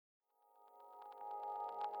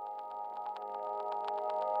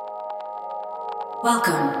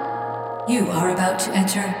Welcome. You are about to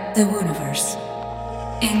enter the Wooniverse.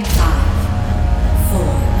 In 5, 4,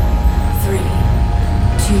 3,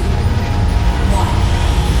 2,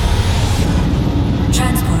 1.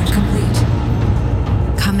 Transport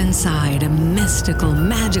complete. Come inside a mystical,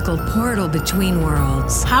 magical portal between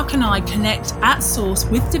worlds. How can I connect at source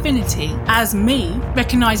with divinity as me,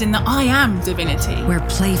 recognizing that I am divinity? Where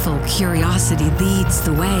playful curiosity leads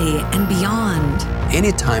the way and beyond.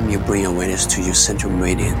 Anytime you bring awareness to your central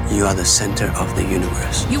meridian, you are the center of the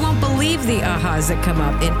universe. You won't believe the ahas that come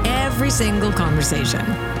up in every single conversation.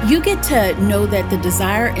 You get to know that the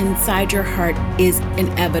desire inside your heart is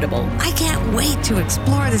inevitable. I can't wait to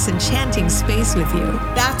explore this enchanting space with you.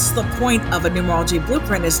 That's the point of a numerology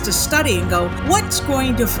blueprint, is to study and go, what's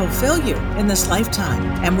going to fulfill you in this lifetime?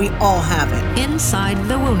 And we all have it. Inside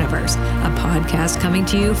the Wooniverse, a podcast coming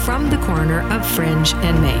to you from the corner of Fringe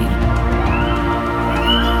and Maine.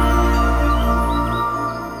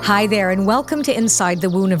 Hi there, and welcome to Inside the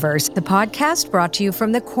Wooniverse, the podcast brought to you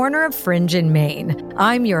from the corner of Fringe in Maine.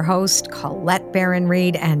 I'm your host, Colette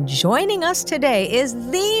Barron-Reed, and joining us today is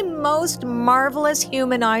the most marvelous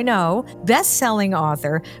human I know, best-selling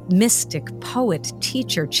author, mystic, poet,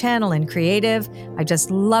 teacher, channel, and creative. I just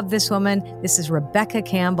love this woman. This is Rebecca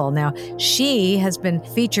Campbell. Now, she has been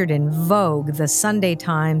featured in Vogue, the Sunday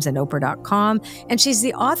Times, and Oprah.com, and she's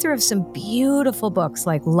the author of some beautiful books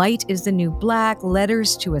like Light is the New Black,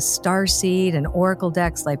 Letters to a Starseed, and oracle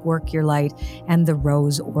decks like Work Your Light and the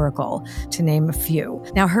Rose Oracle, to name a few.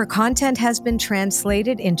 Now, her content has been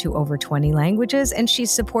translated into over 20 languages, and she's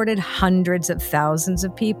supported hundreds of thousands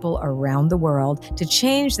of people around the world to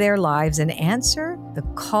change their lives and answer the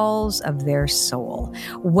calls of their soul.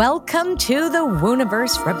 Welcome to the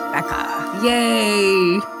Wooniverse, Rebecca.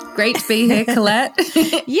 Yay! Great to be here, Colette.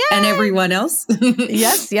 Yeah. And everyone else.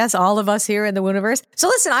 Yes, all of us here in the Wooniverse. So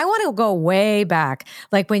listen, I want to go way back,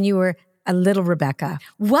 like when you were a little Rebecca.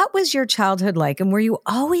 What was your childhood like? And were you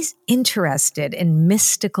always interested in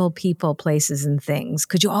mystical people, places, and things?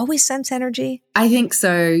 Could you always sense energy? I think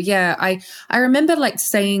so, yeah. I remember like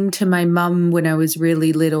saying to my mum when I was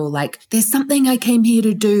really little, like, there's something I came here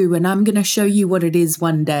to do and I'm going to show you what it is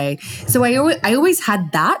one day. So I always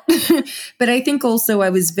had that. But I think also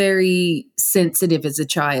I was very sensitive as a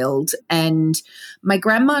child. And my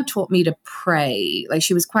grandma taught me to pray. Like,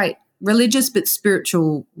 she was quite religious, but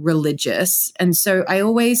spiritual religious. And so I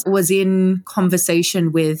always was in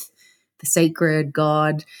conversation with the sacred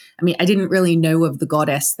God. I mean, I didn't really know of the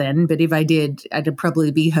goddess then, but if I did, I'd probably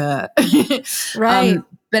be her. Right.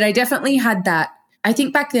 But I definitely had that. I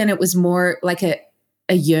think back then it was more like a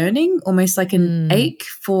yearning, almost like an ache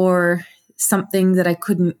for something that I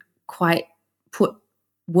couldn't quite put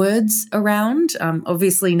words around.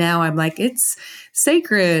 Obviously now I'm like, it's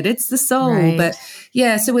sacred, it's the soul. Right. But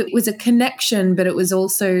yeah, so it was a connection, but it was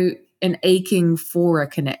also an aching for a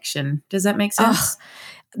connection. Does that make sense?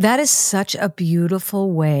 That is such a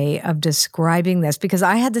beautiful way of describing this, because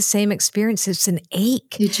I had the same experience. It's an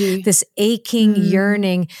ache. Did you? This aching,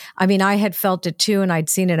 yearning. I mean, I had felt it too, and I'd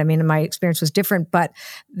seen it. I mean, my experience was different, but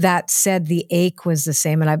that said, the ache was the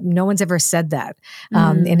same. And no one's ever said that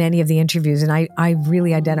in any of the interviews. And I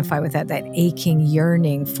really identify with that aching,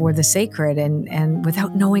 yearning for the sacred, and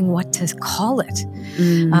without knowing what to call it.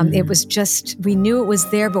 It was just, we knew it was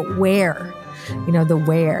there, but where? You know, the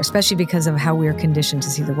where, especially because of how we're conditioned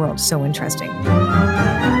to see the world. So interesting.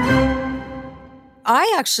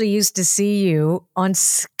 I actually used to see you on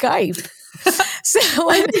Skype.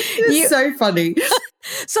 It's so funny.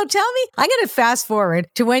 So tell me, I'm going to fast forward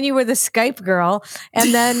to when you were the Skype girl,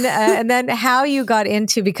 and then how you got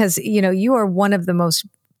into, because, you know, you are one of the most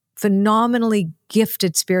phenomenally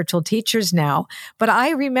gifted spiritual teachers now, but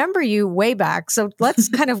I remember you way back. So let's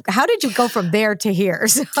how did you go from there to here?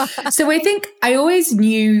 So I think I always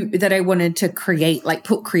knew that I wanted to create, like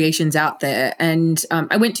put creations out there. And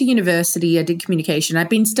I went to university, I did communication. I'd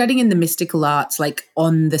been studying in the mystical arts, like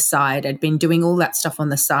on the side. I'd been doing all that stuff on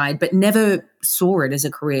the side, but never saw it as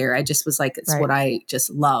a career. I just was like, it's what I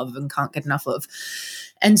just love and can't get enough of.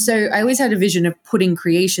 And so I always had a vision of putting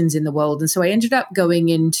creations in the world. And so I ended up going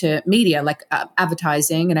into media, like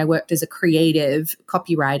advertising, and I worked as a creative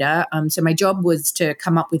copywriter. So my job was to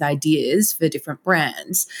come up with ideas for different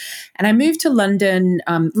brands. And I moved to London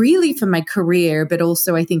really for my career, but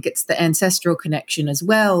also I think it's the ancestral connection as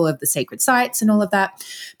well of the sacred sites and all of that.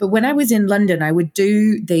 But when I was in London, I would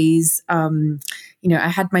do these I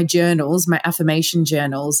had my journals, my affirmation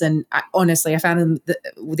journals. And honestly, I found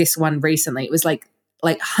this one recently. It was like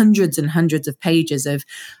like hundreds and hundreds of pages of,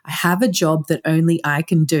 I have a job that only I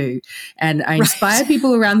can do. And I inspire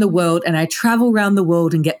people around the world, and I travel around the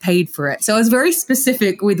world and get paid for it. So I was very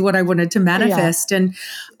specific with what I wanted to manifest. Yeah. And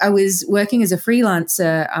I was working as a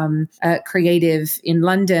freelancer, creative in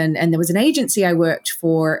London, and there was an agency I worked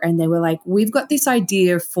for, and they were like, we've got this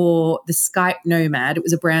idea for the Skype Nomad. It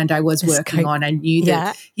was a brand I was working on. I knew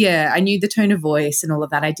that, I knew the tone of voice and all of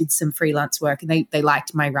that. I did some freelance work, and they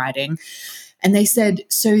liked my writing. And they said,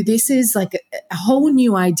 so this is like a whole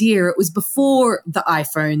new idea. It was before the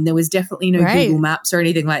iPhone. There was definitely no Google Maps or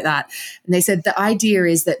anything like that. And they said, the idea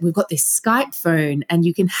is that we've got this Skype phone and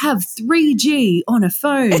you can have 3G on a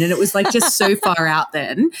phone. And it was like just so far out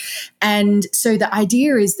then. And so the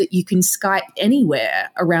idea is that you can Skype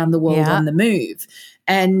anywhere around the world on the move.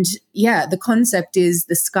 And the concept is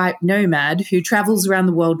the Skype nomad who travels around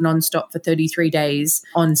the world nonstop for 33 days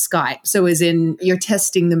on Skype. So as in you're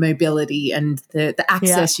testing the mobility and the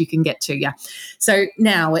access you can get to. Yeah. So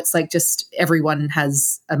now it's like just everyone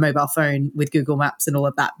has a mobile phone with Google Maps and all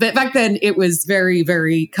of that. But back then it was very,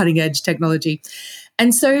 very cutting edge technology.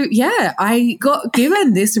 And so, I got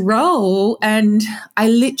given this role, and I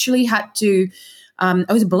literally had to I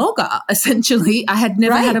was a blogger, essentially. I had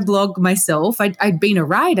never had a blog myself. I'd been a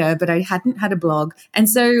writer, but I hadn't had a blog. And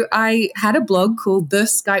so I had a blog called The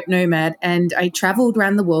Skype Nomad, and I traveled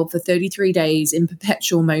around the world for 33 days in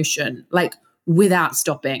perpetual motion, like without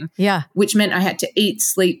stopping. Yeah. Which meant I had to eat,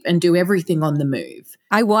 sleep, and do everything on the move.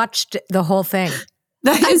 I watched the whole thing.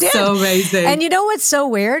 That is so amazing. And you know what's so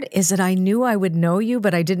weird is that I knew I would know you,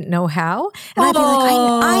 but I didn't know how. And I'd be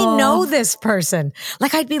like, I know this person.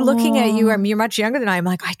 Like I'd be looking at you. I mean, you're much younger than I am.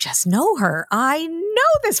 Like, I just know her. I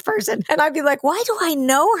know this person. And I'd be like, why do I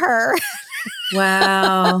know her?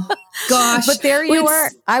 Wow. Gosh. But there you were.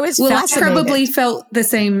 I was fascinated. I probably felt the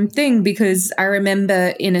same thing because I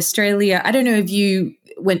remember in Australia, I don't know if you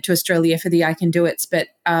went to Australia for the I Can Do It's, but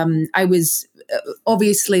I was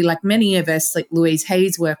obviously, like many of us, like Louise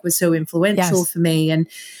Hay's work was so influential for me. And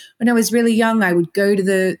when I was really young, I would go to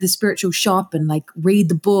the spiritual shop and like read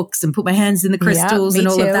the books and put my hands in the crystals and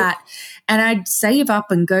all of that. And I'd save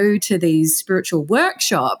up and go to these spiritual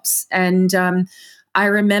workshops. And I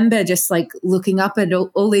remember just like looking up at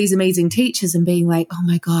all these amazing teachers and being like, oh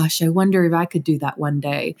my gosh, I wonder if I could do that one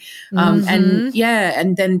day. And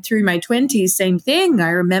then through my 20s, same thing.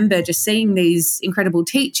 I remember just seeing these incredible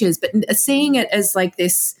teachers, but seeing it as like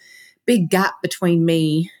this big gap between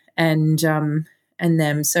me and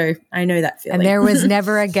them. So I know that feeling. And there was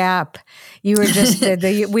never a gap. You were just,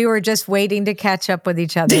 we were just waiting to catch up with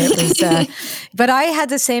each other. It was, but I had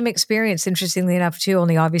the same experience, interestingly enough, too,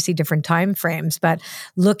 only obviously different time frames. But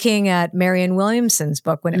looking at Marianne Williamson's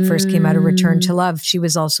book when it first came out, A Return to Love, she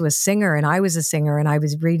was also a singer and I was a singer. And I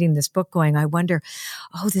was reading this book going, I wonder,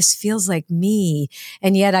 this feels like me.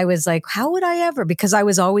 And yet I was like, how would I ever? Because I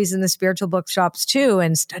was always in the spiritual bookshops too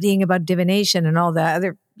and studying about divination and all the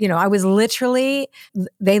other, I was literally,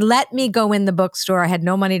 they let me go in the bookstore. I had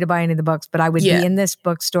no money to buy any of the books, but I would be in this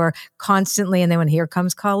bookstore constantly. And then when Here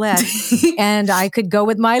Comes Colette, and I could go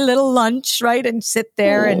with my little lunch, right, and sit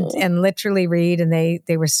there and literally read. And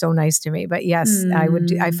they were so nice to me. But yes,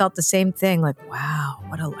 I felt the same thing. Like, wow,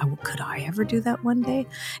 could I ever do that one day?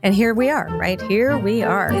 And here we are, right? Here we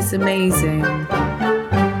are. It's amazing.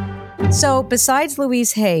 So besides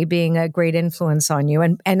Louise Hay being a great influence on you,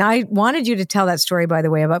 and I wanted you to tell that story, by the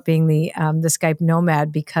way, about being the Skype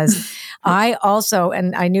nomad, because I also,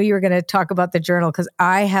 and I knew you were going to talk about the journal, because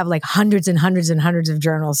I have like hundreds and hundreds and hundreds of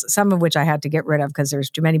journals, some of which I had to get rid of because there's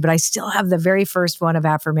too many, but I still have the very first one of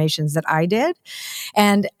affirmations that I did,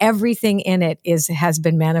 and everything in it has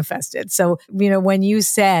been manifested. So, when you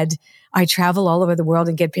said, I travel all over the world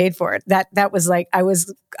and get paid for it. That was like, I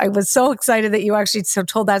was so excited that you actually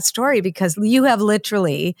told that story, because you have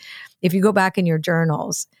literally, if you go back in your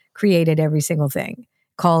journals, created every single thing,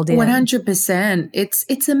 called in. 100%.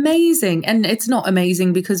 It's amazing. And it's not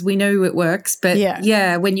amazing because we know it works, but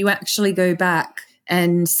when you actually go back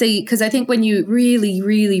and see, because I think when you really,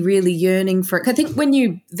 really, really yearning for it, I think when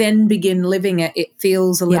you then begin living it, it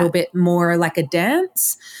feels a little bit more like a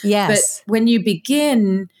dance. Yes. But when you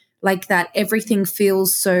begin like that, everything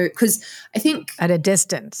feels so, because I think at a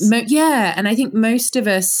distance. And I think most of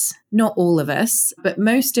us, not all of us, but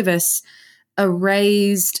most of us are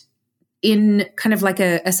raised in kind of like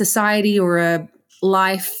a society or a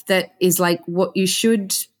life that is like what you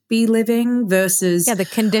should be living versus the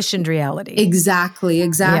conditioned reality. Exactly.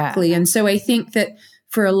 Yeah. And so I think that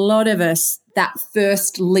for a lot of us, that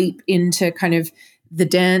first leap into kind of the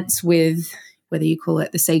dance with, whether you call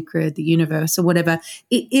it the sacred, the universe, or whatever,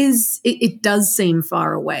 it does seem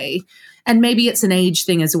far away. And maybe it's an age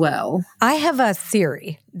thing as well. I have a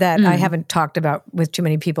theory that I haven't talked about with too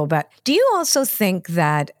many people, but do you also think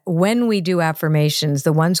that when we do affirmations,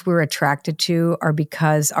 the ones we're attracted to are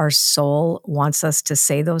because our soul wants us to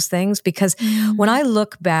say those things? Because when I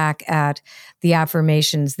look back at the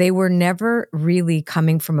affirmations, they were never really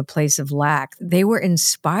coming from a place of lack. They were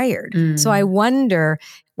inspired. So I wonder,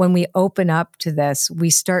 when we open up to this, we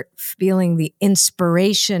start feeling the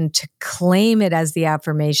inspiration to claim it as the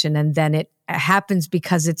affirmation, and then it happens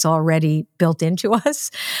because it's already built into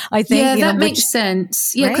us. I think that makes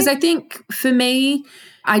sense. Yeah, because I think for me,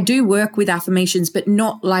 I do work with affirmations, but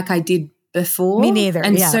not like I did before. Me neither.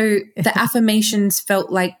 And so the affirmations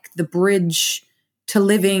felt like the bridge to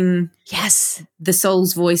living the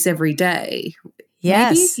soul's voice every day.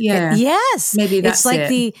 Yes. Maybe? Yeah. Yes. Maybe that's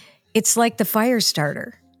it's like the fire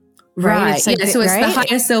starter. Right. It's like so it's the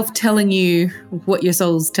higher self telling you what your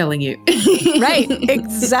soul's telling you. Right.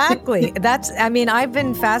 Exactly. I've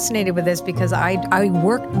been fascinated with this because I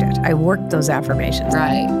worked it. I worked those affirmations.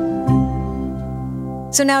 Right.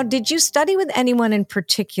 So now, did you study with anyone in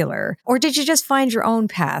particular, or did you just find your own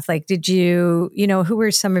path? Like, did you, who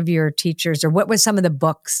were some of your teachers, or what were some of the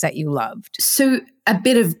books that you loved? So a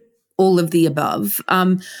bit of all of the above.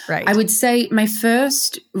 Right. I would say my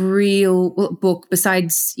first real book,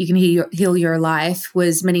 besides You Can Heal Your Life,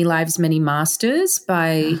 was Many Lives, Many Masters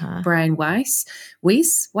by Brian Weiss.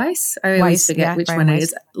 I always forget which Brian one Weiss. it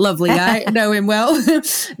is. Lovely guy. Know him well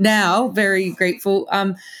now. Very grateful.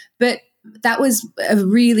 But that was a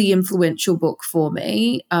really influential book for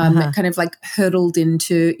me. It kind of like hurtled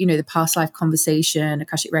into, the past life conversation,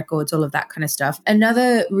 Akashic Records, all of that kind of stuff.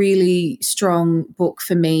 Another really strong book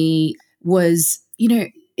for me was,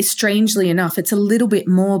 strangely enough, it's a little bit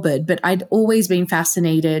morbid, but I'd always been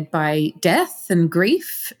fascinated by death and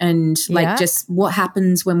grief and just what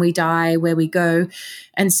happens when we die, where we go.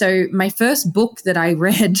 And so my first book that I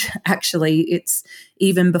read, actually, it's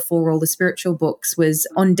even before all the spiritual books, was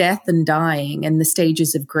On Death and Dying and the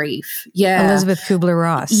Stages of Grief. Yeah. Elizabeth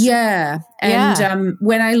Kubler-Ross. Yeah. And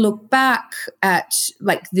when I look back at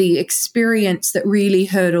like the experience that really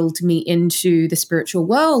hurdled me into the spiritual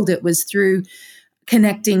world, it was through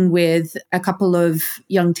connecting with a couple of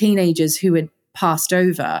young teenagers who had passed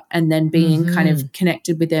over and then being kind of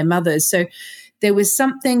connected with their mothers. So there was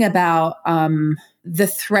something about the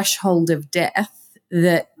threshold of death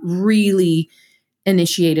that really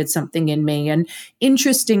initiated something in me. And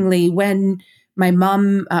interestingly, when my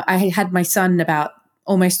mum, I had my son about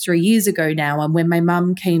almost 3 years ago now, and when my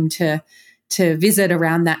mum came to visit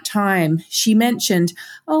around that time, she mentioned,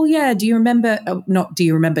 oh yeah, do you remember, not do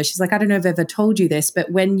you remember, she's like, I don't know if I've ever told you this,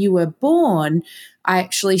 but when you were born, I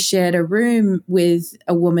actually shared a room with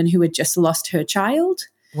a woman who had just lost her child.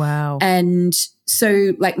 Wow. And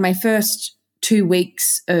so like my first 2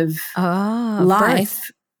 weeks of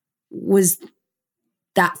life was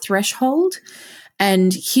that threshold.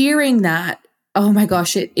 And hearing that, oh my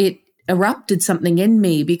gosh, it erupted something in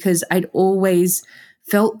me, because I'd always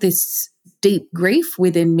felt this deep grief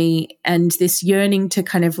within me and this yearning to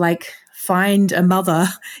kind of like find a mother,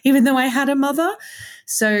 even though I had a mother.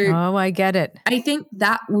 So I get it. I think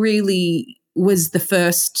that really was the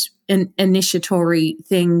first initiatory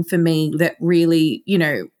thing for me that really,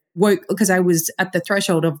 woke, because I was at the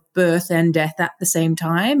threshold of birth and death at the same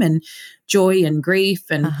time, and joy and grief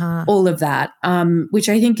and all of that, which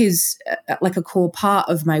I think is like a core part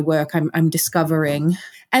of my work I'm discovering.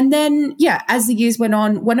 And then, as the years went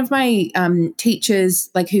on, one of my teachers,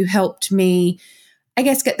 like who helped me, I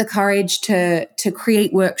guess, get the courage to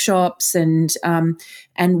create workshops and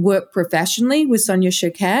work professionally was Sonia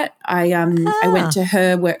Choquette. I went to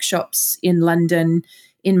her workshops in London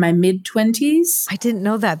in my mid-20s. I didn't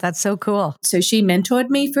know that. That's so cool. So she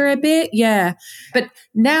mentored me for a bit, yeah. But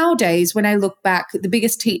nowadays, when I look back, the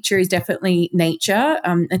biggest teacher is definitely nature.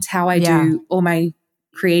 It's how I do all my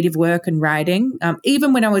creative work and writing.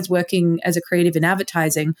 Even when I was working as a creative in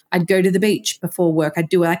advertising, I'd go to the beach before work. I'd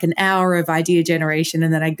do like an hour of idea generation,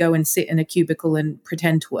 and then I'd go and sit in a cubicle and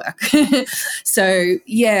pretend to work. So,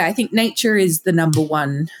 I think nature is the number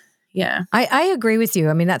one. Yeah. I agree with you.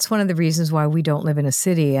 I mean, that's one of the reasons why we don't live in a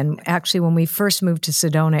city. And actually, when we first moved to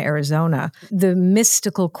Sedona, Arizona, the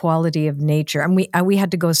mystical quality of nature, and we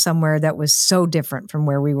had to go somewhere that was so different from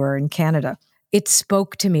where we were in Canada. It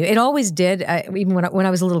spoke to me. It always did, even when I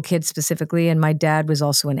was a little kid specifically, and my dad was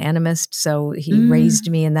also an animist, so he raised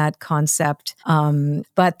me in that concept.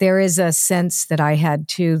 But there is a sense that I had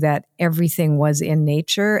too, that everything was in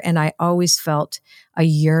nature, and I always felt a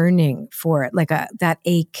yearning for it, like that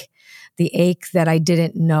ache. The ache that I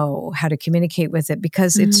didn't know how to communicate with it,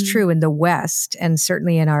 because it's true in the West, and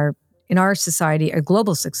certainly in our in our society, a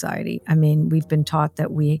global society, I mean, we've been taught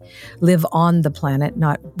that we live on the planet,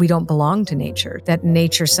 we don't belong to nature, that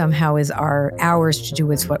nature somehow is ours to do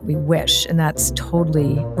with what we wish. And that's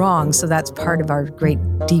totally wrong. So that's part of our great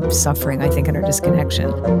deep suffering, I think, and our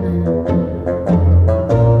disconnection.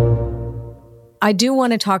 I do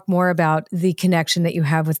want to talk more about the connection that you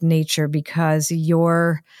have with nature, because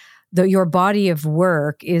your body of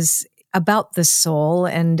work is about the soul.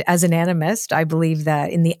 And as an animist, I believe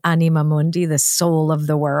that in the anima mundi, the soul of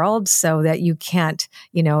the world, so that you can't,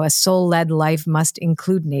 a soul-led life must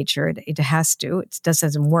include nature. It has to. It just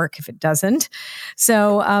doesn't work if it doesn't.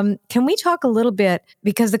 So can we talk a little bit,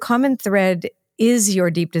 because the common thread is your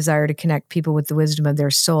deep desire to connect people with the wisdom of their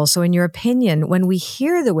soul. So in your opinion, when we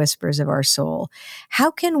hear the whispers of our soul, how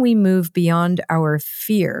can we move beyond our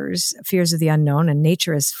fears of the unknown? And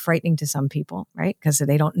nature is frightening to some people, right? Because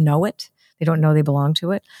they don't know it. They don't know they belong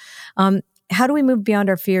to it. How do we move beyond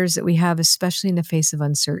our fears that we have, especially in the face of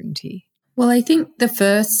uncertainty? Well, I think the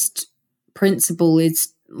first principle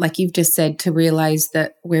is, like you've just said, to realize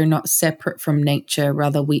that we're not separate from nature,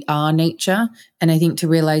 rather we are nature. And I think to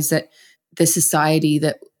realize that the society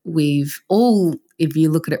that we've all, if you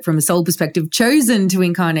look at it from a soul perspective, chosen to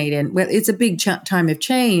incarnate in, well, it's a big time of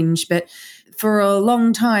change, but for a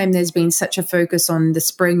long time, there's been such a focus on the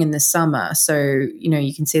spring and the summer. So,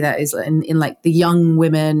 you can see that is in like the young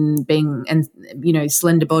women being, and,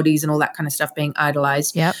 slender bodies and all that kind of stuff being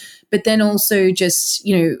idolized. Yep. But then also just,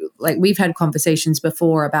 like we've had conversations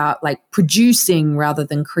before about like producing rather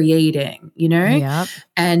than creating, Yep.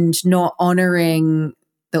 and not honoring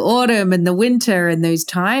the autumn and the winter and those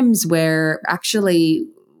times where actually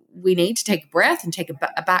we need to take a breath and take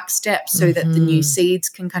a back step so that the new seeds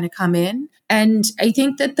can kind of come in. And I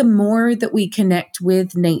think that the more that we connect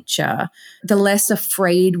with nature, the less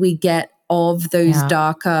afraid we get of those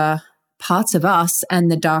darker parts of us and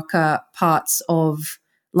the darker parts of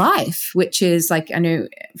life, which is like, I know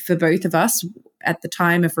for both of us at the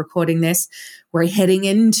time of recording this, we're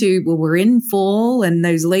in fall and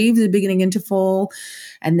those leaves are beginning to fall.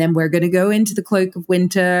 And then we're going to go into the cloak of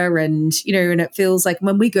winter. And, and it feels like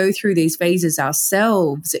when we go through these phases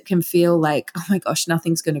ourselves, it can feel like, oh my gosh,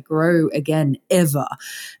 nothing's going to grow again, ever.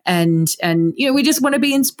 And, we just want to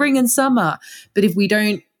be in spring and summer. But if we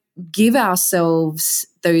don't give ourselves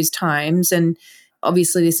those times, and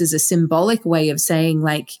obviously this is a symbolic way of saying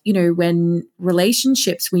like, when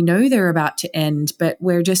relationships, we know they're about to end, but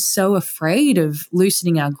we're just so afraid of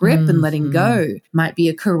loosening our grip and letting go. Might be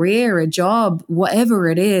a career, a job,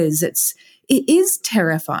 whatever it is. It is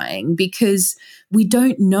terrifying because we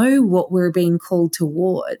don't know what we're being called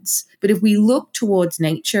towards. But if we look towards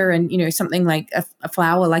nature and, something like a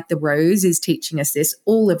flower like the rose is teaching us this,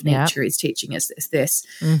 all of nature is teaching us this.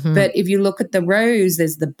 Mm-hmm. But if you look at the rose,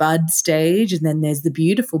 there's the bud stage and then there's the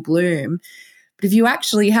beautiful bloom. But if you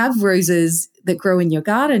actually have roses that grow in your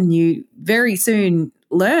garden, you very soon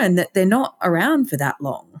learn that they're not around for that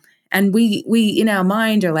long. And we in our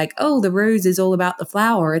mind are like, oh, the rose is all about the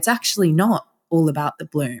flower. It's actually not all about the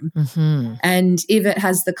bloom. Mm-hmm. And if it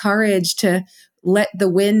has the courage to let the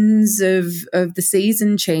winds of the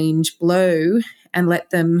season change blow and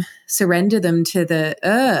let them surrender them to the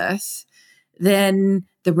earth, then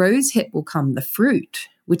the rose hip will come, the fruit,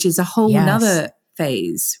 which is a whole nother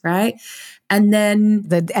phase, right? And then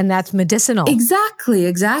and that's medicinal.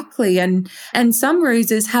 Exactly. And some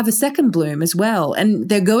roses have a second bloom as well. And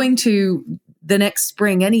they're going to the next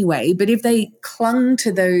spring anyway. But if they clung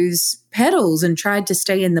to those petals and tried to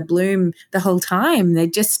stay in the bloom the whole time, they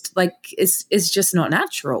just like, it's just not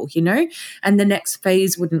natural, and the next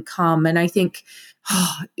phase wouldn't come. And I think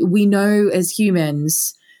we know as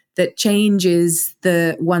humans that change is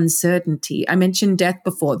the one certainty. I mentioned death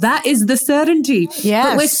before. That is the certainty. Yes.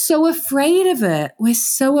 But we're so afraid of it. We're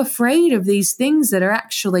so afraid of these things that are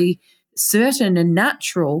actually certain and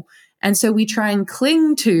natural. And so we try and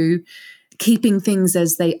cling to keeping things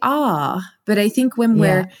as they are. But I think when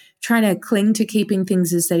we're trying to cling to keeping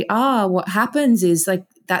things as they are, what happens is like,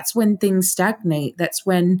 that's when things stagnate. That's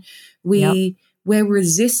when we're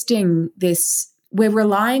resisting this. We're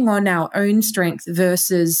relying on our own strength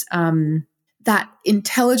versus that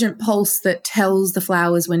intelligent pulse that tells the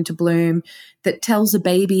flowers when to bloom, that tells a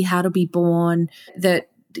baby how to be born, that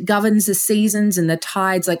governs the seasons and the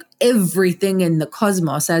tides, like everything in the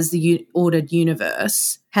cosmos as the ordered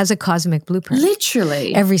universe. Has a cosmic blueprint.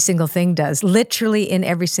 Literally. Every single thing does. Literally in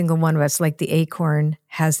every single one of us, like the acorn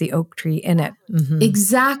has the oak tree in it. Mm-hmm.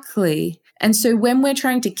 Exactly. And so when we're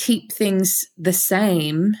trying to keep things the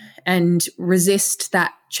same and resist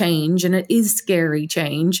that change, and it is scary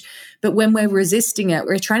change, but when we're resisting it,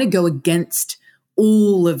 we're trying to go against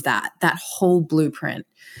all of that whole blueprint.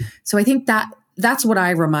 So I think that's what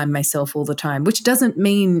I remind myself all the time, which doesn't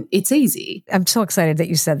mean it's easy. I'm so excited that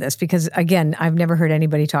you said this because, again, I've never heard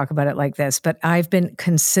anybody talk about it like this, but I've been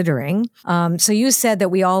considering. So you said that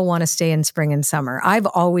we all want to stay in spring and summer. I've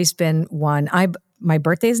always been one. My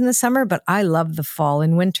birthday's in the summer, but I love the fall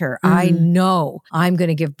and winter. I know I'm going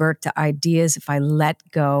to give birth to ideas if I let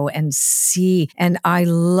go and see. And I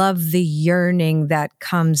love the yearning that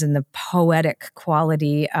comes in the poetic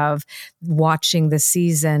quality of watching the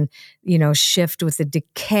season, shift with the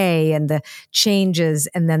decay and the changes,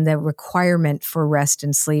 and then the requirement for rest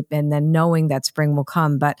and sleep, and then knowing that spring will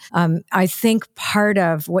come. But I think part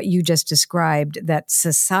of what you just described, that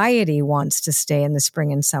society wants to stay in the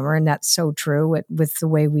spring and summer, and that's so true with the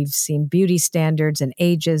way we've seen beauty standards and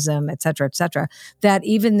ageism, et cetera, that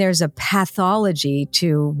even there's a pathology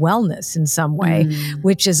to wellness in some way,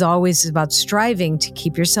 which is always about striving to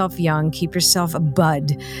keep yourself young, keep yourself a bud,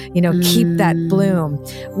 keep that bloom.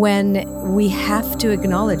 When we have to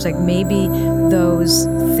acknowledge, like, maybe those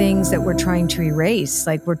things that we're trying to erase,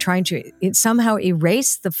 like we're trying to somehow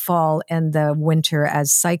erase the fall and the winter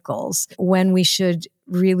as cycles, when we should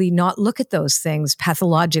really not look at those things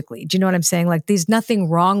pathologically. Do you know what I'm saying? Like, there's nothing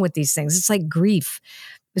wrong with these things. It's like grief.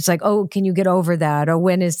 It's like, oh, can you get over that? Or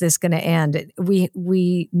when is this going to end?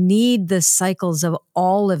 We need the cycles of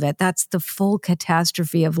all of it. That's the full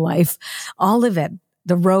catastrophe of life. All of it.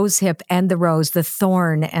 The rose hip and the rose, the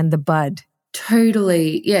thorn and the bud.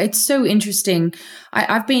 Totally. Yeah, it's so interesting.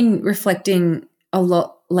 I've been reflecting a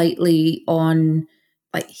lot lately on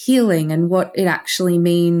like healing and what it actually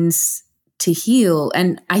means to heal.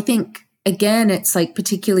 And I think, again, it's like,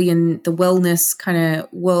 particularly in the wellness kind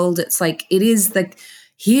of world, it's like, it is like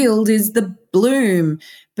healed is the bloom,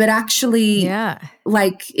 but actually,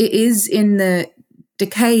 like, it is in the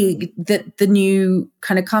decay that the new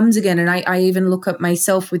kind of comes again. And I even look at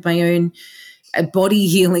myself with my own body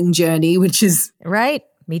healing journey, which is right.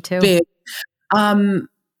 Me too. Big.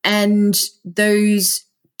 And those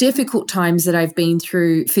difficult times that I've been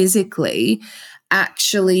through physically,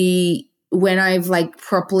 actually, when I've like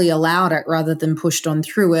properly allowed it rather than pushed on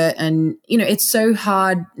through it. And, it's so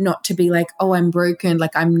hard not to be like, oh, I'm broken.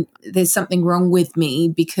 Like there's something wrong with me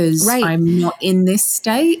because I'm not in this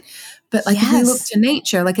state. But like, if we look to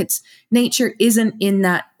nature, like nature isn't in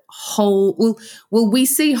that whole. Well, we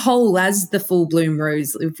see whole as the full bloom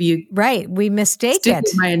rose. If you we mistake it.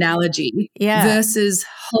 My analogy, versus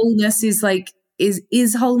wholeness is like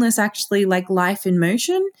is wholeness actually like life in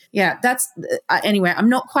motion? Yeah, that's anyway. I'm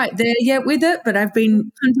not quite there yet with it, but I've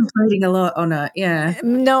been contemplating a lot on it. Yeah,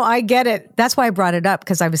 no, I get it. That's why I brought it up,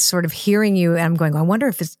 because I was sort of hearing you, and I'm going, I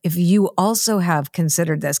wonder if you also have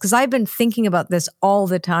considered this, because I've been thinking about this all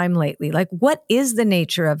the time lately. Like, what is the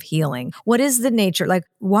nature of healing? What is the nature? Like,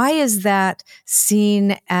 why is that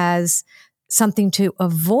seen as something to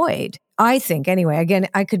avoid? I think, anyway, again,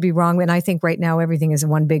 I could be wrong, and I think right now everything is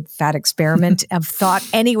one big fat experiment of thought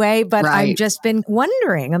anyway, but I've just been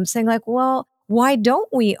wondering. I'm saying like, well, why don't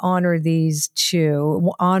we honor these two,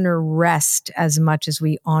 honor rest as much as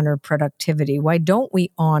we honor productivity? Why don't we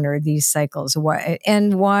honor these cycles?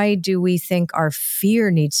 Why do we think our fear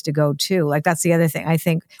needs to go too? Like, that's the other thing. I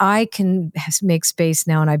think I can make space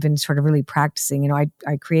now, and I've been sort of really practicing.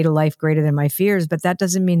 I create a life greater than my fears, but that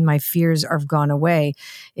doesn't mean my fears have gone away.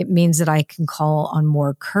 It means that I can call on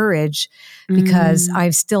more courage, because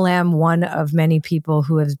I still am one of many people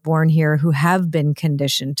who is born here who have been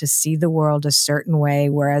conditioned to see the world a certain way,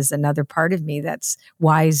 whereas another part of me that's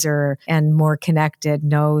wiser and more connected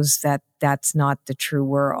knows that that's not the true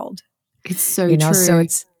world. It's so true. So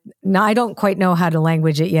it's no, I don't quite know how to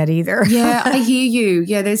language it yet either. Yeah, I hear you.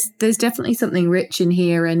 Yeah, there's definitely something rich in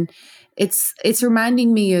here, and it's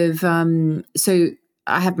reminding me of so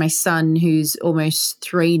I have my son who's almost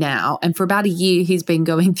 3 now, and for about a year he's been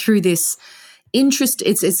going through this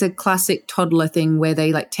it's a classic toddler thing where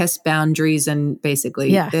they like test boundaries, and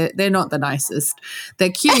basically they're not the nicest. They're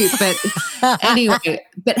cute, but anyway,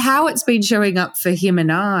 but how it's been showing up for him and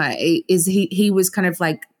I is he was kind of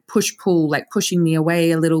like push-pull, like pushing me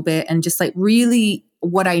away a little bit, and just like really,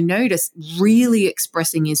 what I noticed, really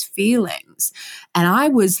expressing his feelings. And I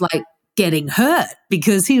was like getting hurt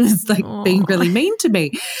because he was like being really mean to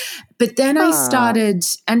me. But then I started,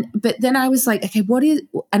 but then I was like, okay,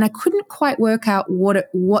 and I couldn't quite work out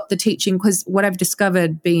what the teaching, because what I've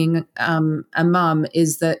discovered being a mum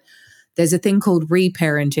is that there's a thing called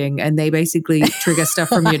reparenting, and they basically trigger stuff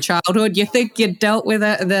from your childhood. You think you dealt with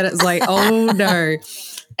it, and then it's like, oh no.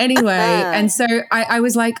 Anyway, and so I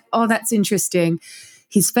was like, oh, that's interesting.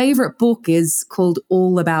 His favorite book is called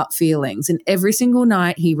All About Feelings, and every single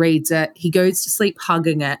night he reads it. He goes to sleep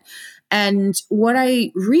hugging it. And what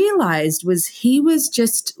I realized was he was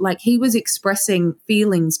just like, he was expressing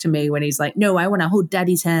feelings to me when he's like, no, I want to hold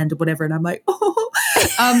daddy's hand or whatever. And I'm like, oh.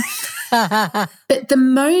 But the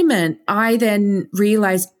moment I then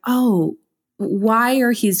realized, oh, why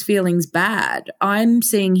are his feelings bad? I'm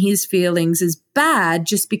seeing his feelings as bad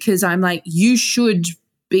just because I'm like, you should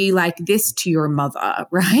be like this to your mother,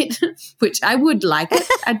 right? Which I would like it.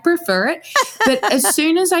 I'd prefer it. But as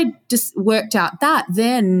soon as I just worked out that,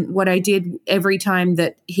 then what I did every time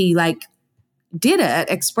that he like did it,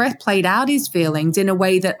 played out his feelings in a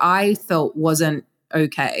way that I felt wasn't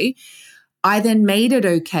okay, I then made it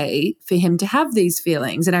okay for him to have these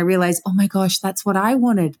feelings. And I realized, oh my gosh, that's what I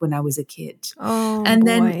wanted when I was a kid. Oh, and boy.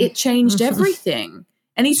 Then it changed everything.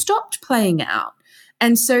 And he stopped playing out.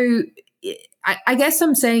 And so I guess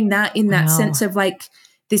I'm saying that in that sense of like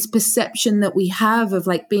this perception that we have of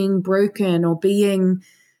like being broken or being,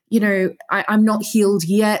 you know, I'm not healed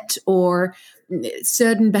yet, or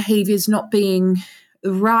certain behaviors not being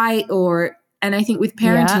right, and I think with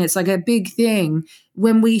parenting, it's like a big thing.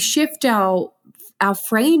 When we shift our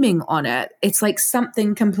framing on it, it's like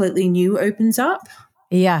something completely new opens up.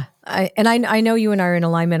 Yeah. I know you and I are in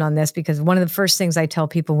alignment on this, because one of the first things I tell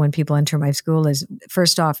people when people enter my school is,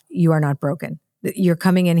 first off, you are not broken. You're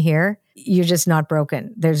coming in here, you're just not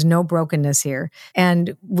broken. There's no brokenness here.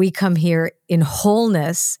 And we come here in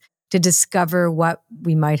wholeness to discover what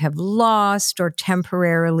we might have lost or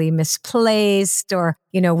temporarily misplaced, or,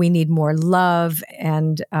 you know, we need more love.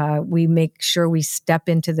 And we make sure we step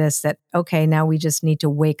into this, that, okay, now we just need to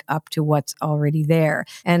wake up to what's already there.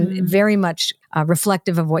 And very much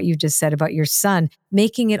reflective of what you just said about your son,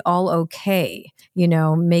 making it all okay, you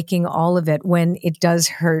know, making all of it when it does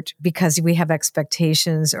hurt because we have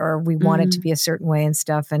expectations or we want it to be a certain way and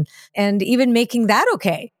stuff. And even making that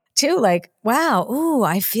okay too, like, wow, ooh,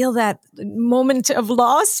 I feel that moment of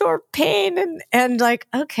loss or pain, and like,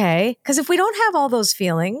 okay. Because if we don't have all those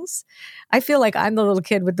feelings, I feel like I'm the little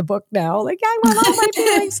kid with the book now. Like, I want all my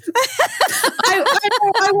feelings.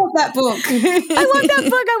 I want that book. I want that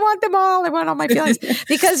book. I want them all. I want all my feelings.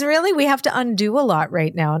 Because really, we have to undo a lot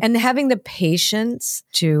right now. And having the patience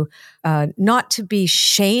to not to be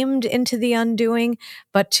shamed into the undoing,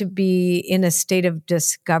 but to be in a state of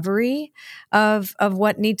discovery of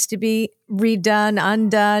what needs to be redone,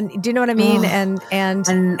 undone. Do you know what I mean?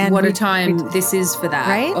 And what a time this is for that.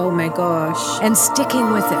 Right? Oh my gosh. And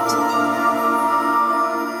sticking with it.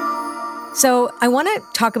 So I want to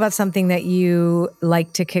talk about something that you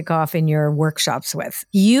like to kick off in your workshops with.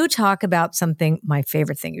 You talk about something, my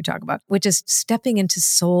favorite thing you talk about, which is stepping into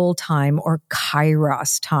soul time or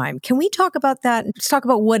kairos time. Can we talk about that? Let's talk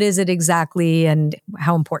about what is it exactly and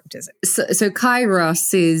how important is it? So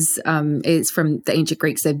kairos is from the ancient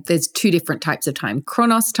Greeks. There's two different types of time: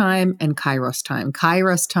 chronos time and kairos time.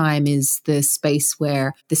 Kairos time is the space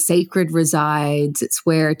where the sacred resides. It's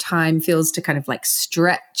where time feels to kind of like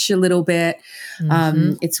stretch a little bit.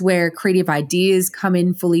 It's where creative ideas come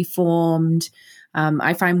in fully formed.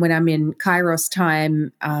 I find when I'm in kairos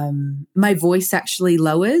time, my voice actually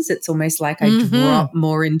lowers. It's almost like I drop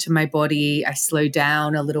more into my body. I slow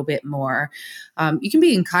down a little bit more. You can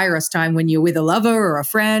be in kairos time when you're with a lover or a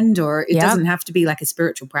friend, or it doesn't have to be like a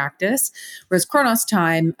spiritual practice. Whereas chronos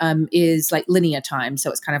time is like linear time.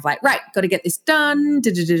 So it's kind of like, right, got to get this done.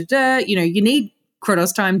 You know, you need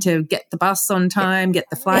chronos time to get the bus on time, get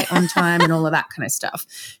the flight on time, and all of that kind of stuff.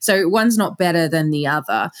 So one's not better than the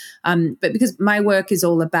other. But because my work is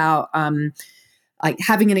all about like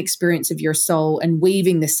having an experience of your soul and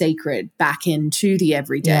weaving the sacred back into the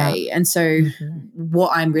everyday. And so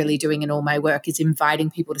what I'm really doing in all my work is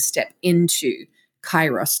inviting people to step into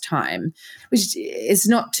kairos time, which is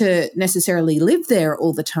not to necessarily live there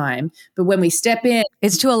all the time, but when we step in,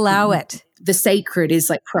 it's to allow it. The sacred is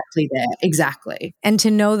like properly there. Exactly. And to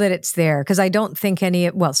know that it's there. Because I don't think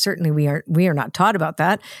certainly we are not taught about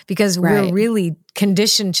that, because we're really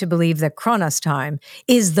conditioned to believe that chronos time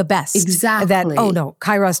is the best. Exactly. That, oh no,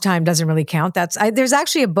 kairos time doesn't really count. There's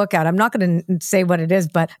actually a book out. I'm not going to say what it is,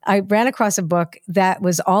 but I ran across a book that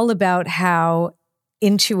was all about how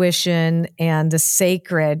intuition and the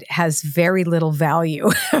sacred has very little value.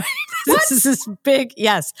 This is this big,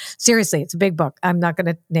 yes, seriously, it's a big book. I'm not going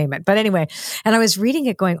to name it. But anyway, and I was reading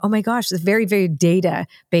it going, oh my gosh, it's very, very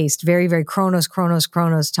data-based, very, very chronos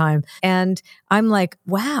time. And I'm like,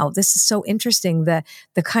 wow, this is so interesting. The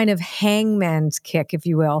kind of hangman's kick, if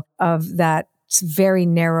you will, of that very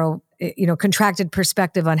narrow, contracted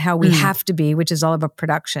perspective on how we have to be, which is all about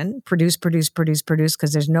produce,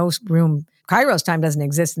 because there's no room. Kairos time doesn't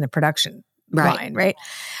exist in the production line, right?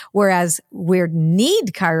 Whereas we need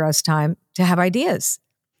kairos time to have ideas.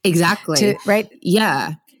 Exactly. Right?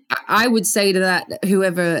 Yeah. I would say to that,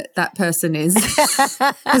 whoever that person is,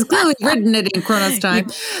 has clearly written it in Chronos time.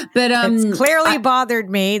 But it's clearly bothered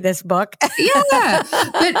me, this book. Yeah,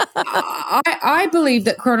 but I believe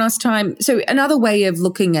that Chronos time, so another way of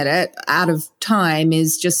looking at it out of time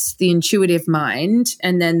is just the intuitive mind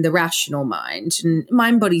and then the rational mind, and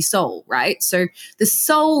mind, body, soul, right? So the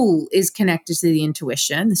soul is connected to the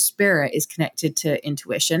intuition, the spirit is connected to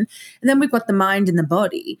intuition, and then we've got the mind and the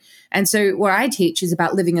body. And so what I teach is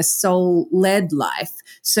about living a soul-led life.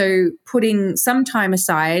 So putting some time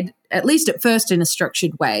aside, at least at first in a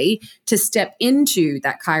structured way, to step into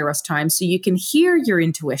that Kairos time so you can hear your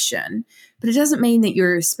intuition, but it doesn't mean that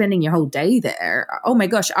you're spending your whole day there. Oh my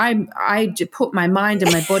gosh, I put my mind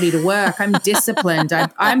and my body to work. I'm disciplined.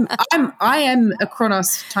 I am a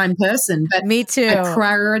Chronos time person, but me too. I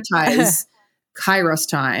prioritize Kairos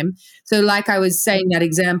time. So like I was saying, that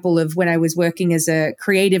example of when I was working as a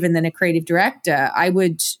creative and then a creative director, I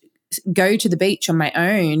would go to the beach on my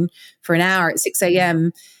own for an hour at 6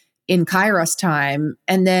 a.m. in Kairos time,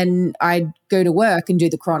 and then I'd go to work and do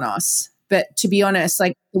the Chronos. But to be honest,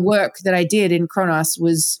 like the work that I did in Chronos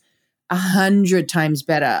was 100 times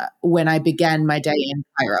better when I began my day in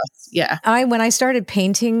Kairos. Yeah. When I started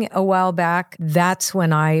painting a while back, that's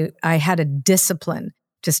when I had a discipline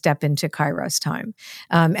to step into Kairos time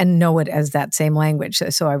and know it as that same language.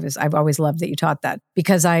 So I've always loved that you taught that,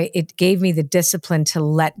 because it gave me the discipline to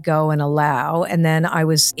let go and allow. And then I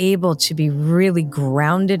was able to be really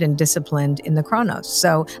grounded and disciplined in the Chronos.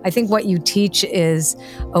 So I think what you teach is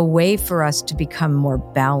a way for us to become more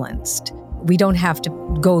balanced. We don't have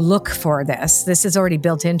to go look for this. This is already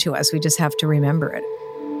built into us. We just have to remember it.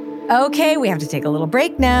 Okay, we have to take a little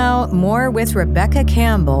break now. More with Rebecca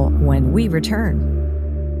Campbell when we return.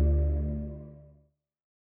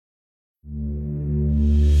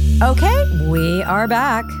 Okay, we are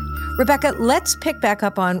back. Rebecca, let's pick back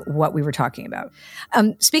up on what we were talking about.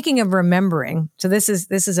 Speaking of remembering, so this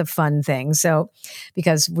is a fun thing. So,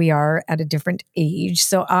 because we are at a different age.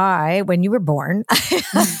 So when you were born,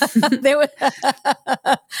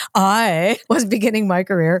 I was beginning my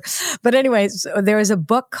career. But anyways, there was a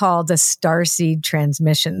book called The Starseed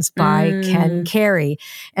Transmissions by Ken Carey,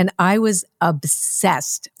 and I was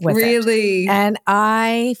obsessed with it. Really? And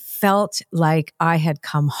I felt like I had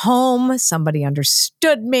come home. Somebody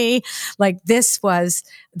understood me. Like this was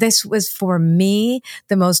for me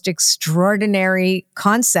the most extraordinary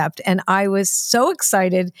concept. And I was so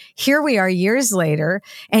excited. Here we are years later,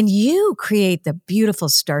 and you create the beautiful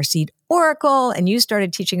Starseed Oracle, and you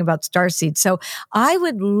started teaching about Starseeds. So I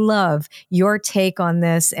would love your take on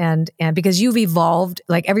this, and because you've evolved,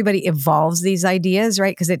 like everybody evolves these ideas,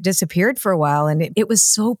 right? Because it disappeared for a while, and it was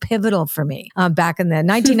so pivotal for me back in the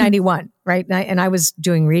 1991, right? And I was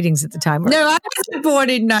doing readings at the time. No, I wasn't born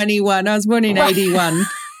in 91. I was born in 81.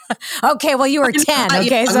 Okay, well, you were 10.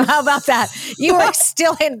 Okay, so how about that? You were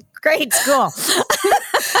still in grade school.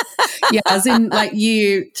 Yeah, I was in like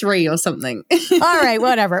year 3 or something. All right,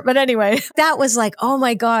 whatever. But anyway, that was like, oh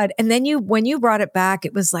my God. And then when you brought it back,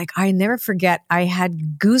 it was like, I never forget. I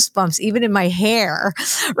had goosebumps even in my hair,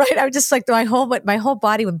 right? I was just like, my whole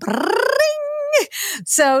body went brrrring.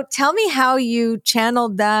 So tell me how you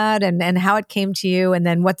channeled that and how it came to you, and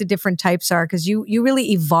then what the different types are, because you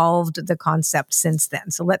really evolved the concept since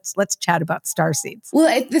then. So let's chat about Starseeds.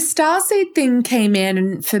 Well, the Starseed thing came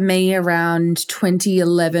in for me around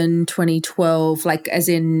 2011, 2012, like as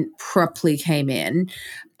in properly came in.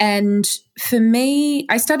 And for me,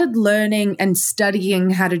 I started learning and studying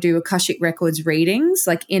how to do Akashic Records readings,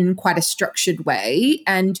 like in quite a structured way.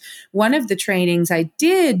 And one of the trainings I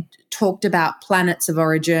did talked about planets of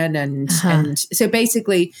origin. And so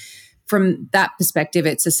basically from that perspective,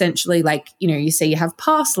 it's essentially like, you say you have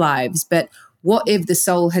past lives, but what if the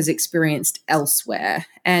soul has experienced elsewhere?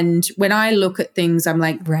 And when I look at things, I'm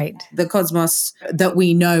like, right, the cosmos that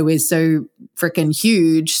we know is so freaking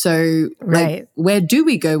huge. So like, where do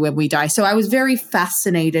we go when we die? So I was very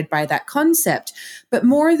fascinated by that concept. But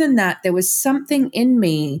more than that, there was something in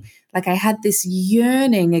me, like I had this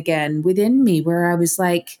yearning again within me where I was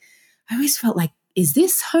like, I always felt like, is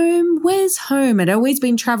this home? Where's home? I'd always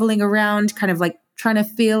been traveling around kind of like trying to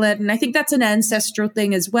feel it. And I think that's an ancestral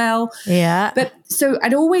thing as well. Yeah. But so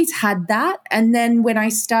I'd always had that. And then when I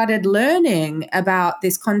started learning about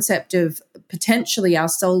this concept of potentially our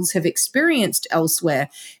souls have experienced elsewhere,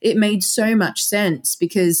 it made so much sense,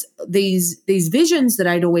 because these visions that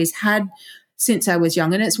I'd always had since I was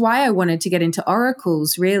young, and it's why I wanted to get into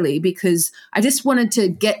oracles really, because I just wanted to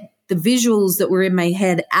get the visuals that were in my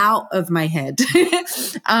head out of my head.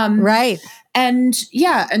 Right. And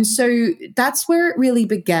so that's where it really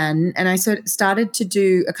began. And I started to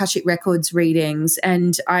do Akashic Records readings,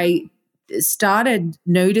 and I started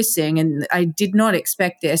noticing, and I did not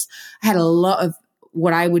expect this, I had a lot of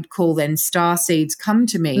what I would call then starseeds come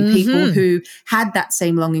to me, people who had that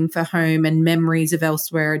same longing for home and memories of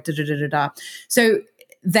elsewhere, So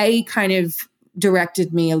they kind of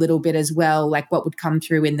directed me a little bit as well, like what would come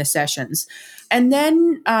through in the sessions. And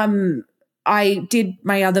then I did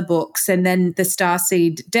my other books, and then the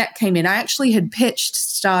Starseed deck came in. I actually had pitched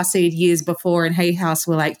Starseed years before, and Hay House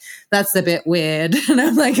were like, that's a bit weird. And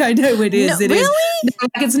I'm like, I know it is. No, it really? is.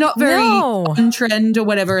 Like, it's not very on trend or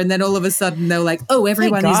whatever. And then all of a sudden they're like, oh,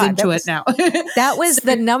 everyone is into it now. That was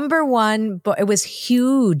the number one, but it was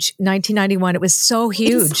huge. 1991. It was so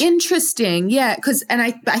huge. It's interesting. Yeah. And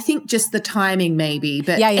I think just the timing maybe,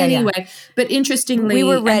 but anyway, but interestingly. We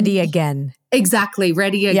were ready again. Exactly.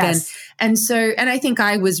 Ready again. Yes. And so, and I think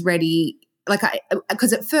I was ready,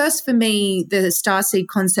 because at first for me, the Starseed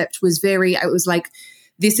concept was it was like,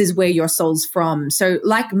 this is where your soul's from. So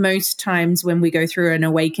like most times when we go through an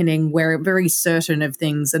awakening, we're very certain of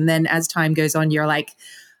things. And then as time goes on, you're like,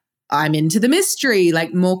 I'm into the mystery,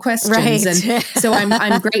 like more questions. Right. And so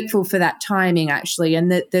I'm grateful for that timing actually.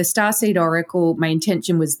 And the Starseed Oracle, my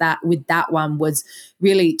intention was that with that one was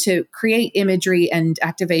really to create imagery and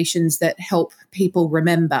activations that help people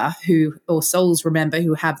remember or souls remember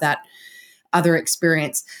who have that other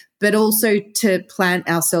experience, but also to plant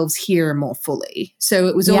ourselves here more fully. So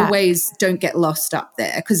it was always don't get lost up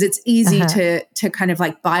there, because it's easy to kind of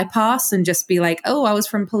like bypass and just be like, oh, I was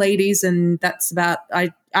from Pleiades and that's about,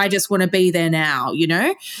 I just want to be there now, you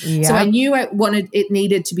know? Yeah. So I knew it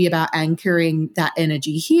needed to be about anchoring that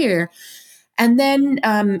energy here. And then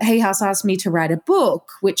Hay House asked me to write a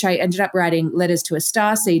book, which I ended up writing Letters to a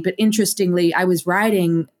Starseed. But interestingly,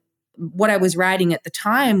 what I was writing at the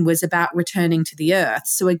time was about returning to the earth.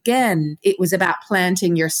 So again, it was about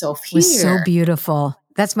planting yourself here. It was so beautiful.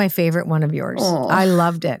 That's my favorite one of yours. Oh, I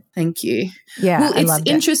loved it. Thank you. Yeah, well, I loved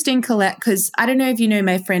it's interesting, Colette, because I don't know if you know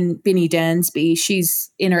my friend Binny Dansby.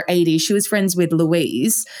 She's in her 80s. She was friends with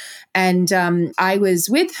Louise. And I was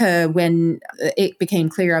with her when it became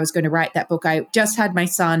clear I was going to write that book. I just had my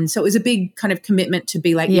son. So it was a big kind of commitment to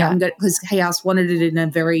be like, I'm going to, because Hay House wanted it in a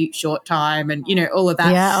very short time and, all of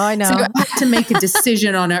that. Yeah, I know. So I had to make a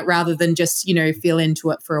decision on it rather than just, feel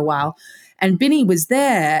into it for a while. And Binny was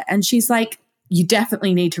there and she's like, you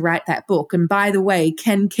definitely need to write that book. And by the way,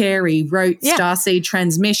 Ken Carey wrote Starseed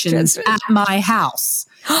Transmissions at my house.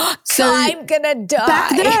 So I'm gonna die.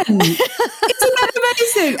 Back then. Isn't that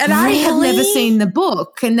amazing? And I had never seen the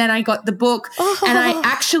book. And then I got the book and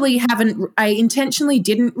I intentionally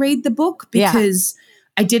didn't read the book because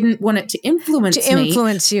I didn't want it to influence me. To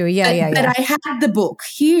influence you. Yeah. But I had the book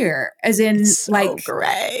here as in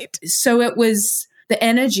great. So it was, the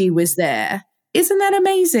energy was there. Isn't that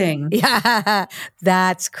amazing? Yeah,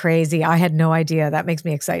 that's crazy. I had no idea. That makes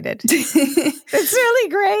me excited. It's really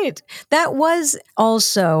great. That was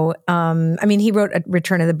also, he wrote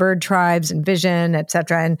Return of the Bird Tribes and Vision, et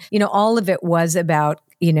cetera. And, all of it was about,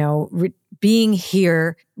 being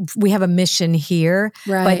here. We have a mission here.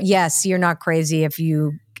 Right. But yes, you're not crazy if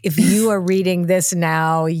you are reading this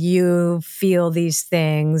now, you feel these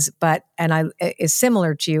things, and it's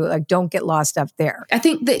similar to you, like don't get lost up there. I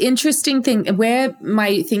think the interesting thing where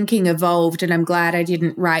my thinking evolved, and I'm glad I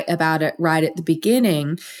didn't write about it right at the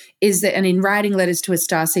beginning, is that, and in writing Letters to a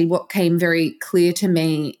Starseed, what came very clear to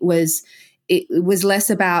me was it was less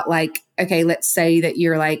about like, okay, let's say that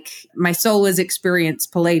you're like, my soul has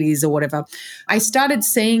experienced Pleiades or whatever. I started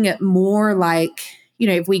seeing it more like,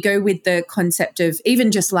 if we go with the concept of even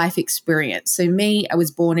just life experience. So me, I was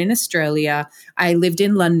born in Australia. I lived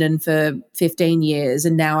in London for 15 years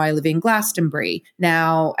and now I live in Glastonbury.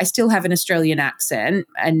 Now I still have an Australian accent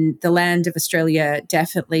and the land of Australia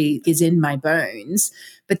definitely is in my bones.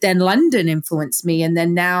 But then London influenced me. And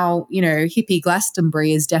then now, hippie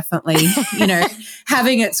Glastonbury is definitely,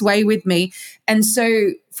 having its way with me. And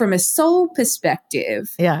so from a soul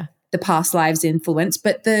perspective, the past lives influence,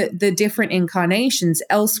 but the different incarnations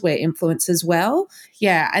elsewhere influence as well.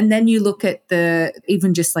 Yeah. And then you look at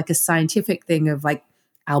even just like a scientific thing of like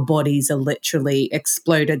our bodies are literally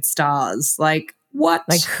exploded stars. Like what?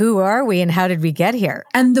 Like who are we and how did we get here?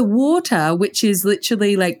 And the water, which is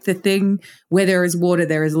literally like the thing where there is water,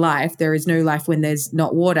 there is life. There is no life when there's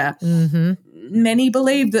not water. Mm-hmm. Many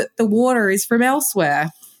believe that the water is from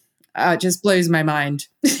elsewhere. It just blows my mind.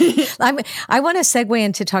 I want to segue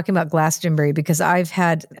into talking about Glastonbury because I've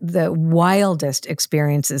had the wildest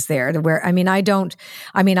experiences there where,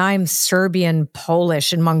 I'm Serbian,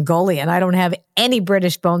 Polish, and Mongolian. I don't have any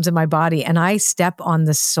British bones in my body. And I step on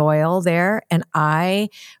the soil there and I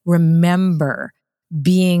remember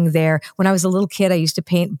being there. When I was a little kid, I used to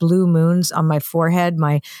paint blue moons on my forehead,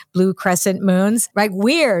 my blue crescent moons, right?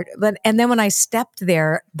 Weird. And then when I stepped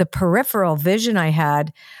there, the peripheral vision I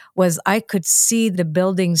had was I could see the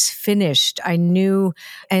buildings finished. I knew,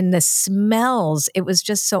 and the smells, it was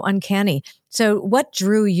just so uncanny. So what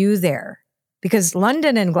drew you there? Because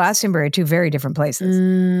London and Glastonbury are two very different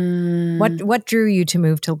places. What drew you to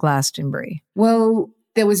move to Glastonbury? Well,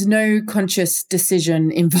 there was no conscious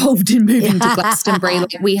decision involved in moving to Glastonbury.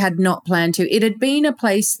 Like, we had not planned to. It had been a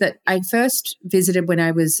place that I first visited when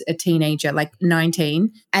I was a teenager, like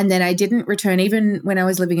 19. And then I didn't return even when I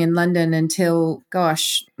was living in London until,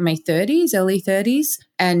 my 30s, early 30s.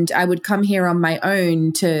 And I would come here on my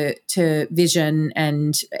own to vision.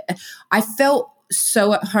 And I felt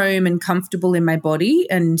so at home and comfortable in my body.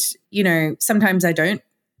 And, sometimes I don't.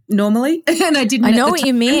 Normally, and I didn't. I know what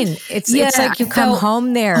you mean. It's like you come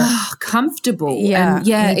home there, comfortable. Yeah,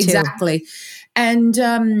 and exactly. And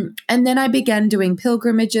then I began doing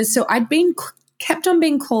pilgrimages. So I'd been kept on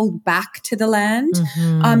being called back to the land.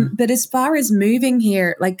 But as far as moving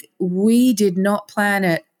here, like, we did not plan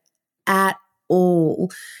it at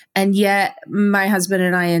all. And yet my husband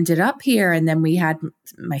and I ended up here, and then we had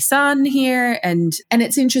my son here. And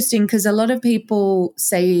it's interesting because a lot of people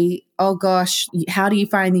say, oh gosh, how do you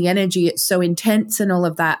find the energy? It's so intense and all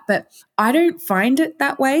of that. But I don't find it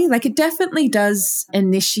that way. Like, it definitely does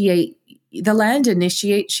the land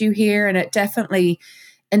initiates you here, and it definitely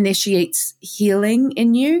initiates healing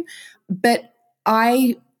in you. But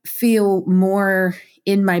I feel more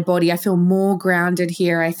in my body. I feel more grounded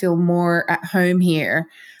here. I feel more at home here.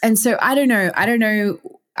 And so I don't know.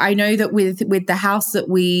 I know that with the house that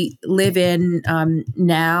we live in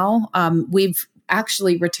now, we've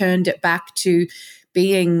actually returned it back to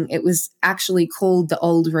being, it was actually called the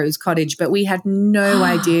Old Rose Cottage, but we had no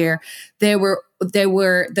idea. There were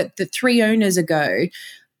the three owners ago,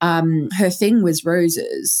 her thing was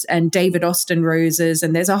roses and David Austin roses.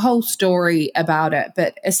 And there's a whole story about it.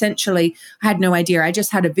 But essentially, I had no idea. I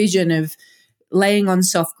just had a vision of laying on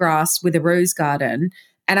soft grass with a rose garden.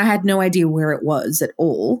 And I had no idea where it was at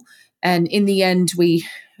all. And in the end, we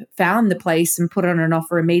found the place and put on an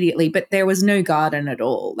offer immediately. But there was no garden at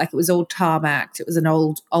all. Like, it was all tarmacked. It was an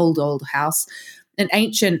old house, an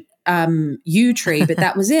ancient yew tree, but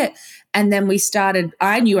that was it. And then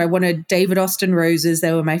I knew I wanted David Austin roses.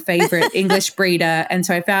 They were my favorite English breeder. And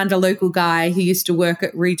so I found a local guy who used to work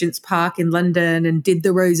at Regent's Park in London and did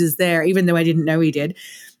the roses there, even though I didn't know he did.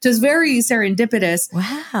 So it was very serendipitous.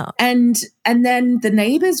 Wow. And then the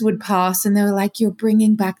neighbors would pass and they were like, you're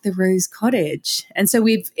bringing back the Rose Cottage. And so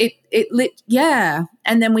it lit. Yeah.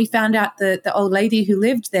 And then we found out the old lady who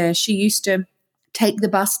lived there, she used to take the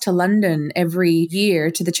bus to London every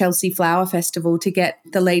year to the Chelsea Flower Festival to get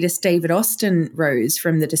the latest David Austin rose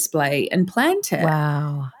from the display and plant it.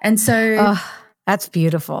 Wow. And so that's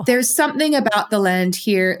beautiful. There's something about the land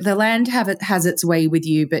here. The land has its way with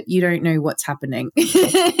you, but you don't know what's happening.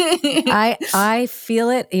 I feel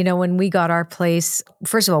it. When we got our place,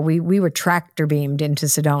 first of all, we were tractor beamed into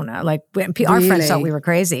Sedona. Like, our friends thought we were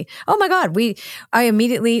crazy. Oh my God. I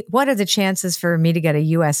immediately, what are the chances for me to get a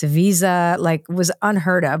US visa? Like, was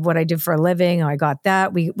unheard of what I did for a living. I got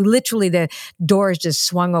that. We literally, the doors just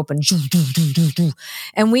swung open.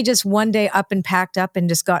 And we just one day up and packed up and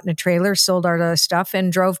just got in a trailer, sold our stuff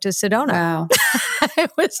and drove to Sedona. Wow. It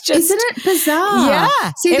was just... Isn't it bizarre?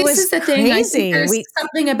 Yeah. See, this is the thing. I think Crazy. there's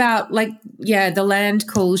something about, the land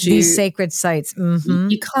calls you. These sacred sites. Mm-hmm.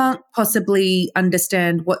 You can't possibly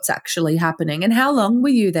understand what's actually happening. And how long were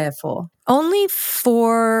you there for? Only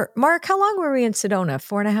Mark, how long were we in Sedona?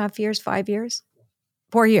 4.5 years, 5 years?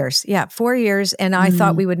 4 years. Yeah, 4 years. And I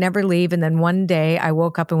thought we would never leave. And then one day I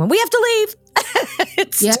woke up and went, we have to leave.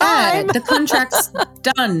 It's time. The contract's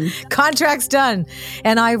done. Contract's done.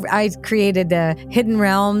 And I created Hidden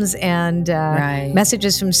Realms and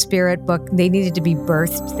Messages from Spirit book. They needed to be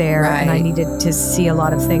birthed there. Right. And I needed to see a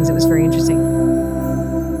lot of things. It was very interesting.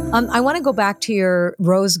 I want to go back to your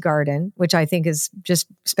rose garden, which I think is just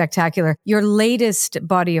spectacular. Your latest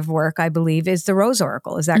body of work, I believe, is the Rose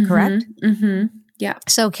Oracle. Is that correct? Mm-hmm. Yeah.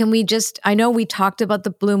 So can we I know we talked about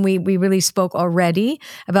the bloom. We really spoke already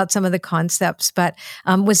about some of the concepts, but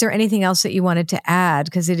was there anything else that you wanted to add?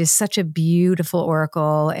 Because it is such a beautiful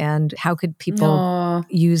oracle, and how could people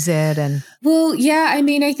use it? And well, yeah, I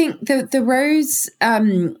mean, I think the rose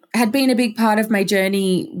had been a big part of my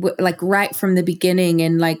journey, like right from the beginning,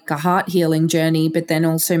 and like a heart healing journey, but then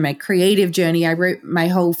also my creative journey. I wrote my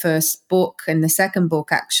whole first book and the second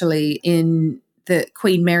book actually in the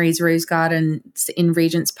Queen Mary's Rose Garden in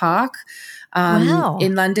Regent's Park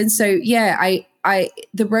in London. So yeah,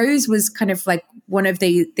 the rose was kind of like one of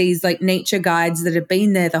these like nature guides that had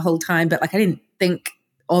been there the whole time, but like I didn't think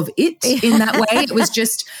of it in that way. It was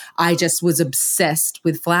just, I just was obsessed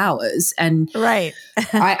with flowers. And right.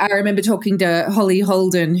 I remember talking to Holly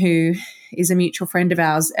Holden, who is a mutual friend of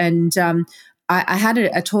ours. And I had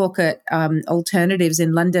a talk at Alternatives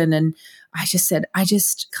in London. And I just said, I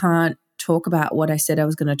just can't talk about what I said I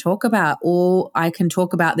was going to talk about. All I can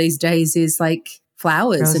talk about these days is like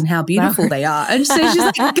flowers and how beautiful they are. And so she's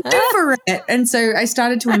like, go for it. And so I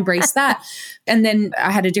started to embrace that. And then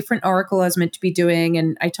I had a different oracle I was meant to be doing.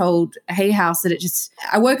 And I told Hay House that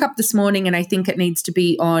I woke up this morning and I think it needs to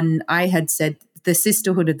be on, I had said the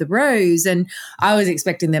Sisterhood of the Rose. And I was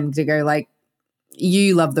expecting them to go like,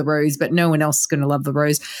 you love the rose, but no one else is going to love the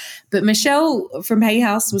rose. But Michelle from Hay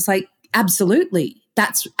House was like, absolutely.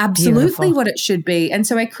 That's absolutely beautiful. What it should be. And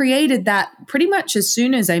so I created that pretty much as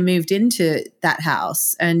soon as I moved into that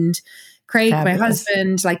house. And Craig, my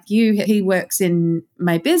husband, like you, he works in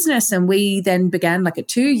my business. And we then began like a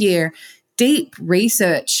 2-year deep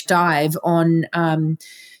research dive on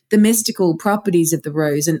the mystical properties of the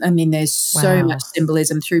rose. And I mean, there's so much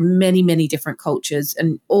symbolism through many, many different cultures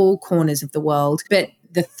and all corners of the world. But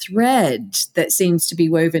the thread that seems to be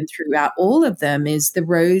woven throughout all of them is the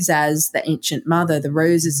rose as the ancient mother. The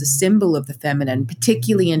rose is a symbol of the feminine,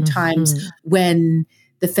 particularly in times when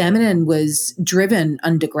the feminine was driven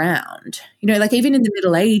underground. You know, like even in the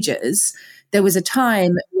Middle Ages, there was a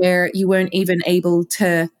time where you weren't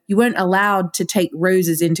allowed to take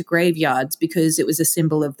roses into graveyards because it was a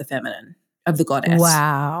symbol of the feminine, of the goddess.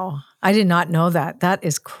 Wow. I did not know that. That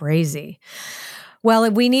is crazy.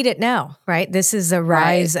 Well, we need it now, right? This is a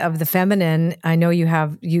rise of the feminine. I know you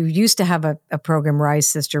used to have a program, Rise,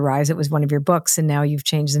 Sister, Rise. It was one of your books, and now you've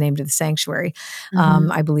changed the name to The Sanctuary.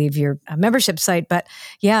 I believe your membership site. But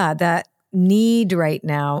yeah, that need right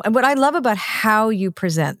now. And what I love about how you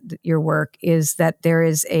present your work is that there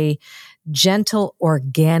is a gentle,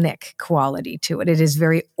 organic quality to it. It is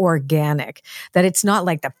very organic, that it's not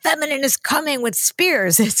like the feminine is coming with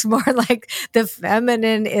spears. It's more like the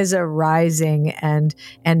feminine is arising and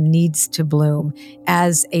needs to bloom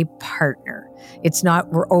as a partner. It's not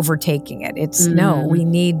we're overtaking it. It's no, we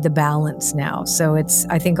need the balance now. So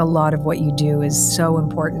I think a lot of what you do is so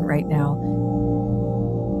important right now.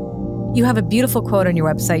 You have a beautiful quote on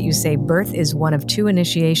your website. You say, birth is one of 2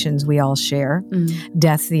 initiations we all share,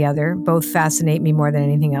 death the other. Both fascinate me more than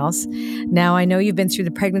anything else. Now, I know you've been through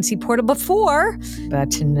the pregnancy portal before,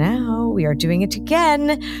 but now we are doing it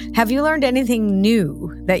again. Have you learned anything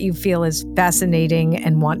new that you feel is fascinating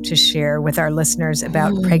and want to share with our listeners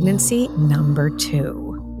about pregnancy number 2?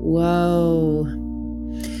 Whoa.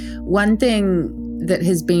 One thing that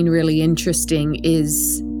has been really interesting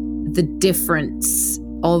is the difference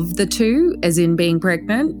of the 2, as in being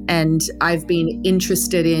pregnant. And I've been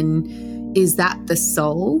interested in, is that the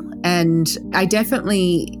soul? And I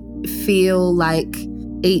definitely feel like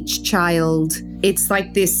each child, it's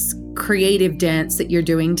like this creative dance that you're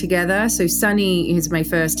doing together. So Sonny, who's my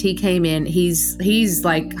first, he came in, he's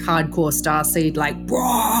like hardcore starseed, like,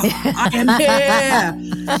 I am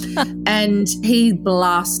here. And he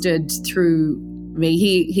blasted through me.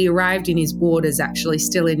 He arrived in his waters, actually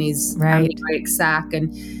still in his amniotic sac,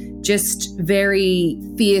 and just very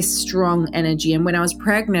fierce, strong energy. And when I was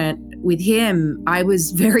pregnant with him, I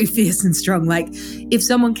was very fierce and strong. Like if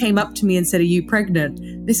someone came up to me and said, "Are you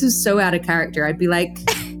pregnant?" This was so out of character. I'd be like,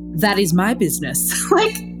 that is my business.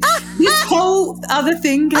 Like this whole other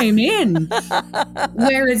thing came in.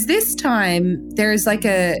 Whereas this time there's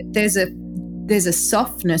a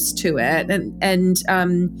softness to it.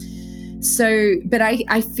 But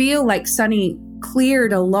I feel like Sonny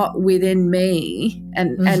cleared a lot within me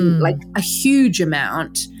and like a huge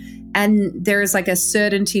amount. And there is like a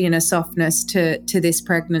certainty and a softness to this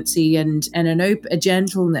pregnancy and a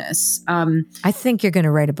gentleness. I think you're going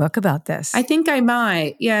to write a book about this. I think I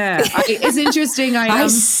might. Yeah. It's interesting. I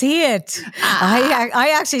see it.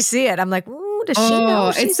 I actually see it. I'm like, ooh, does she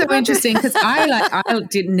know? It's so interesting because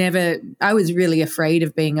I was really afraid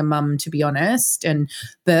of being a mum, to be honest. And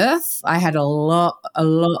birth, I had a lot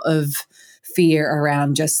of fear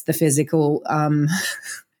around just the physical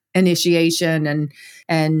initiation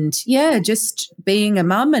and yeah, just being a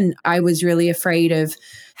mum. And I was really afraid of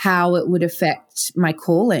how it would affect my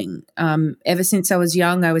calling. Ever since I was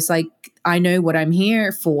young, I was like, I know what I'm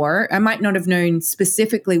here for. I might not have known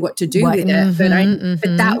specifically what to do with it,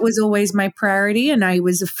 but that was always my priority. And I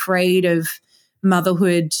was afraid of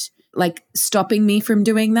motherhood, like stopping me from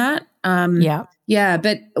doing that. Yeah.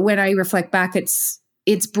 But when I reflect back, it's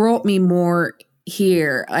brought me more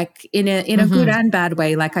here, like in a good and bad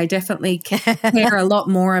way. Like I definitely care a lot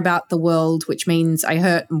more about the world, which means I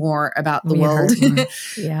hurt more about the world.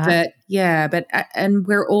 And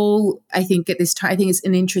we're all, I think at this time, I think it's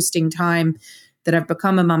an interesting time that I've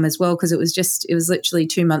become a mum as well, because it was literally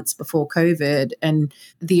 2 months before COVID and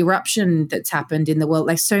the eruption that's happened in the world.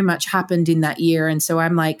 Like so much happened in that year. And so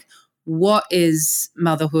I'm like, what is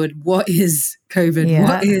motherhood? What is COVID? Yeah.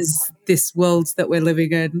 What is this world that we're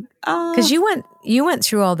living in? Because you went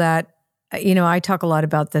through all that. I talk a lot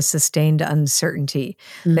about the sustained uncertainty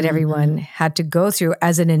that everyone had to go through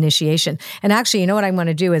as an initiation. And actually, you know what I want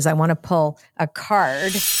to do is I want to pull a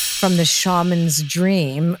card from the shaman's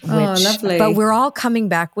dream. Lovely. But we're all coming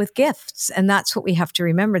back with gifts. And that's what we have to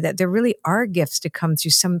remember, that there really are gifts to come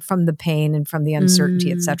through, some from the pain and from the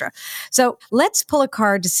uncertainty, etc. So let's pull a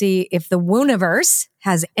card to see if the Wooniverse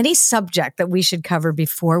has any subject that we should cover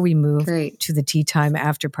before we move to the tea time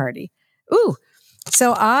after party. Ooh.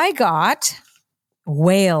 So I got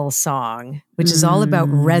Whale Song, which is all about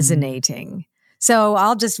resonating. So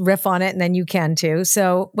I'll just riff on it and then you can too.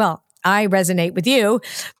 So, well, I resonate with you,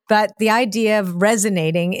 but the idea of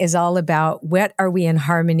resonating is all about what are we in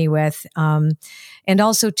harmony with, and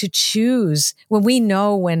also to choose when we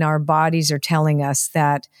know when our bodies are telling us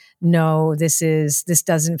that, no, this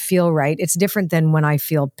doesn't feel right. It's different than when I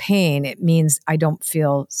feel pain. It means I don't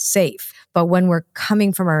feel safe. But when we're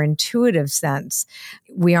coming from our intuitive sense,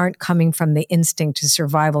 we aren't coming from the instinct to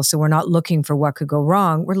survival. So we're not looking for what could go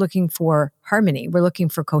wrong. We're looking for harmony. We're looking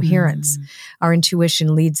for coherence. Our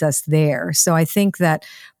intuition leads us there. So I think that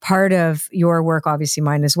part of your work, obviously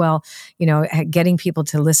mine as well, getting people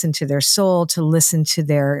to listen to their soul, to listen to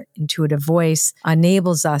their intuitive voice,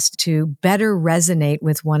 enables us to better resonate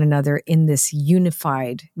with one another in this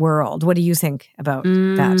unified world. What do you think about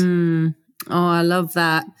that? Oh, I love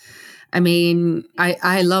that. I mean,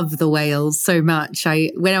 I love the whales so much.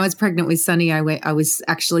 When I was pregnant with Sunny, I was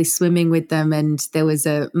actually swimming with them, and there was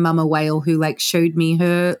a mama whale who like showed me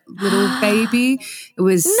her little baby. It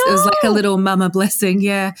was like a little mama blessing.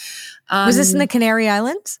 Yeah. Was this in the Canary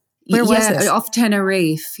Islands? Where was this? Off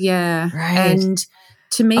Tenerife. Yeah. Right. And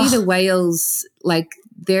to me, the whales, like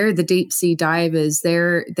they're the deep sea divers.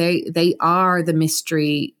 They are the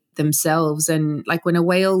mystery themselves. And like when a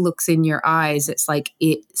whale looks in your eyes, it's like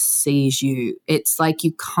it sees you. It's like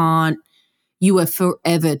you are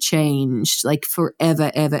forever changed, like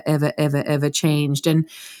forever, ever, ever, ever, ever changed. And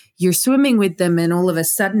you're swimming with them and all of a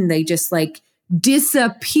sudden they just like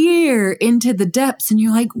disappear into the depths and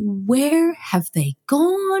you're like, where have they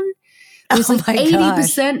gone? It's like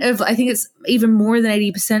 80% of, I think it's even more than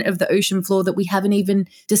 80% of the ocean floor that we haven't even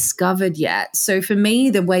discovered yet. So for me,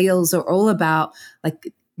 the whales are all about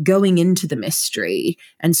like going into the mystery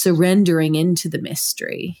and surrendering into the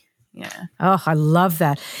mystery. Yeah. Oh, I love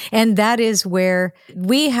that. And that is where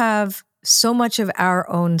we have so much of our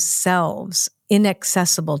own selves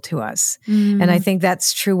inaccessible to us. And I think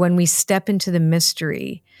that's true when we step into the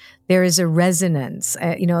mystery. There is a resonance.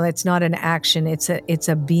 It's not an action. It's a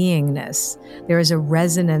beingness. There is a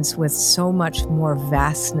resonance with so much more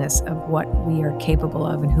vastness of what we are capable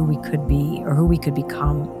of and who we could be or who we could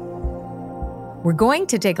become. We're going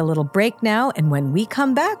to take a little break now, and when we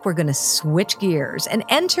come back, we're going to switch gears and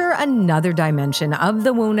enter another dimension of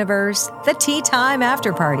the Wooniverse, the Tea Time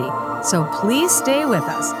After Party. So please stay with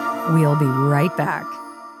us. We'll be right back.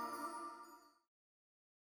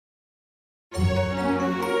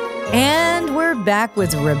 And we're back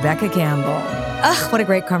with Rebecca Campbell. What a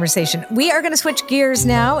great conversation. We are going to switch gears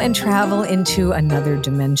now and travel into another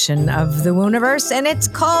dimension of the Wooniverse, and it's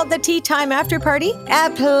called the Tea Time After Party, a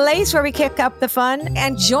place where we kick up the fun.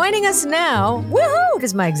 And joining us now, woohoo,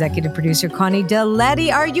 is my executive producer, Connie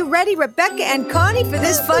Deletti. Are you ready, Rebecca and Connie, for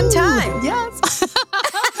this fun time? Yes.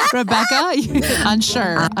 Rebecca,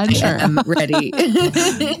 unsure. I'm ready.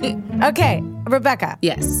 Okay, Rebecca.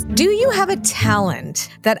 Yes. Do you have a talent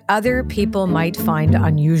that other people might find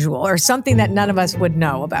unusual or something that none of us would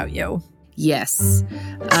know about you? Yes.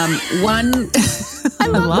 One. I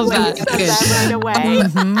love that. Right away.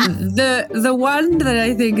 The one that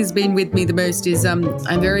I think has been with me the most is I'm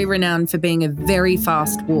very renowned for being a very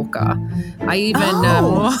fast walker. I even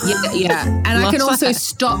and I can also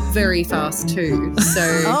stop very fast too. So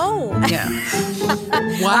yeah.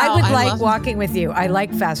 I would like walking with you. I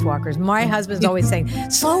like fast walkers. My husband's always saying,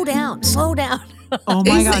 slow down, slow down. Oh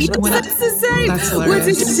my gosh. That's the same. That's hilarious.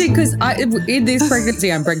 What's interesting, because in this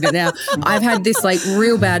pregnancy, I'm pregnant now, I've had this like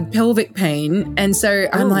real bad pelvic pain. And so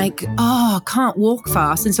I'm like, I can't walk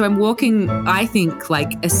fast. And so I'm walking, I think,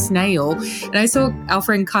 like a snail. And I saw our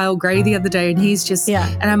friend Kyle Gray the other day, and he's just,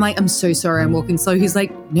 and I'm like, I'm so sorry I'm walking slow. He's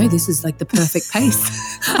like, no, this is like the perfect pace.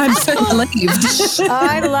 I'm so relieved.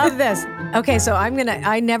 I love this. Okay, so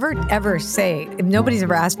I never ever say, nobody's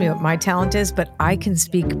ever asked me what my talent is, but I can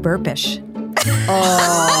speak burpish.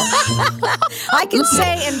 I can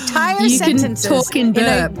say entire sentences can talk in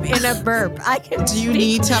burp. In a burp. I can. Do you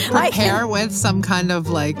need to prepare with some kind of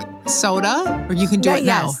like soda, or you can do it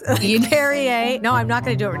now? Yes, Perrier. No, I'm not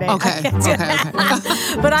going to do it right now. Okay.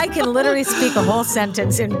 But I can literally speak a whole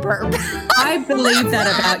sentence in burp. I believe that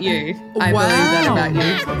about you. I believe that about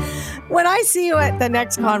you. When I see you at the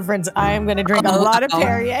next conference, I am going to drink a lot of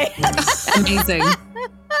Perrier. Amazing.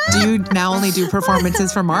 Do you now only do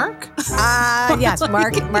performances for Mark? Yes,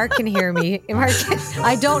 Mark can hear me.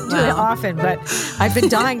 I don't do it often, but I've been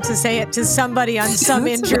dying to say it to somebody on some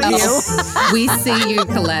interview. We see you,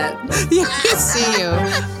 Colette. Yeah, we see you.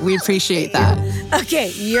 We appreciate that. Okay,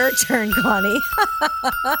 your turn, Connie.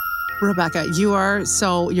 Rebecca, you're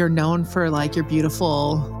known for like your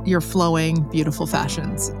flowing, beautiful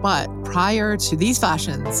fashions. But prior to these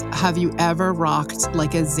fashions, have you ever rocked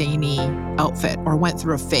like a zany outfit or went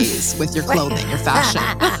through a phase with your clothing, your fashion?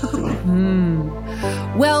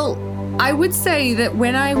 Well, I would say that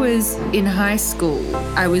when I was in high school,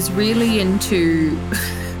 I was really into,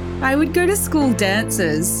 I would go to school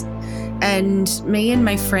dances. And me and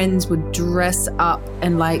my friends would dress up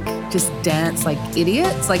and like just dance like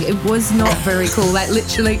idiots. Like it was not very cool. Like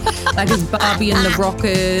literally like as Barbie and the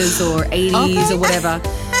Rockers or 80s or whatever.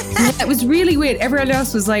 And it was really weird. Everyone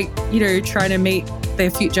else was like, trying to meet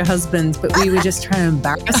their future husbands, but we were just trying to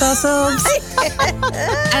embarrass ourselves.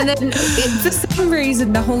 And then for some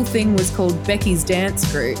reason, the whole thing was called Becky's Dance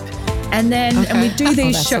Group. And then and we'd do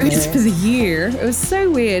these shows for the year. It was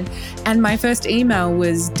so weird. And my first email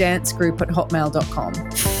was dancegroup@hotmail.com.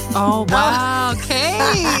 Oh, wow.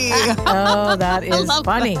 Okay. Oh, that is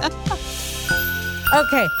funny. That.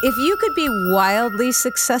 Okay, if you could be wildly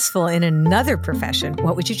successful in another profession,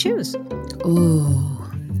 what would you choose? Ooh.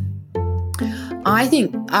 I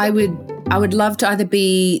think I would love to either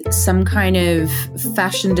be some kind of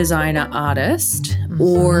fashion designer artist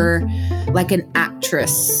or like an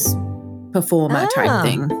actress performer type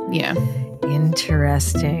thing. Yeah.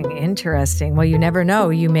 Interesting. Well, you never know.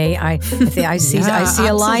 You may. I see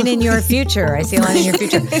a line in your future. I see a line in your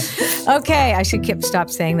future. Okay, I should stop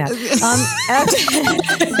saying that.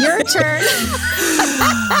 Your turn.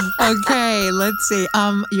 Okay, let's see.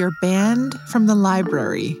 Your band from the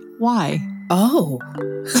library. Why? Oh.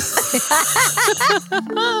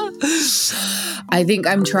 I think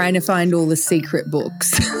I'm trying to find all the secret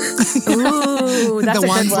books. Ooh, that's the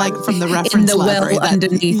ones like from the reference in the library well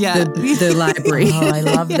underneath the library. Oh, I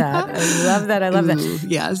love that. I love that.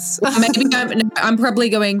 Yes. Maybe I'm probably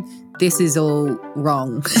going, this is all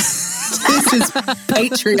wrong. This is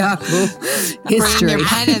patriarchal history. Bring your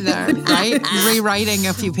pen in there, right? Rewriting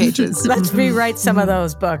a few pages. Let's rewrite some of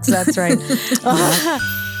those books. That's right.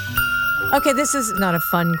 Okay, this is not a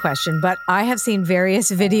fun question, but I have seen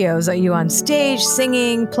various videos of you on stage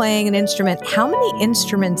singing, playing an instrument. How many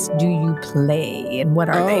instruments do you play, and what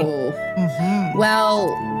are they? Mm-hmm.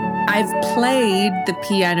 Well, I've played the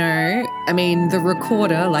piano, the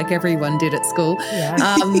recorder, like everyone did at school,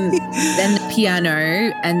 then the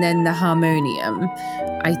piano, and then the harmonium.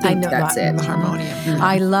 I think that's it. The harmonium. Mm-hmm.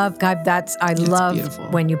 I love beautiful.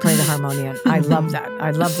 When you play the harmonium. I love that.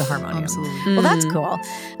 I love the harmonium. Absolutely. Well, that's cool.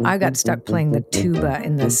 I got stuck playing the tuba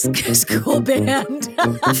in the school band.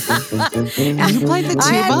 You played the tuba?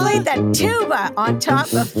 I played the tuba on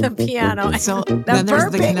top of the piano. So then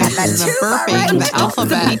there's the connection, the burping, the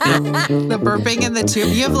alphabet, the burping and the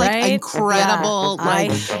tuba. You have like incredible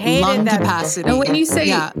lung capacity. And when you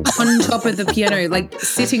say on top of the piano, like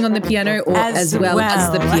sitting on the piano or as well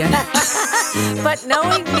as the piano. But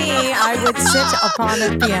knowing me, I would sit upon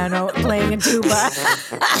a piano playing a tuba.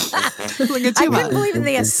 Like a tuba. I couldn't believe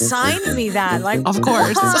they assigned me that. Like, of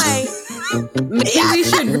course. Why? Maybe we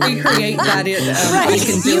should recreate that in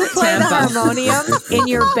You play the harmonium in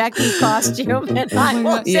your Becky costume, and I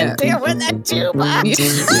will sit there with a tuba.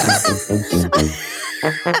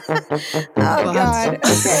 Oh, God.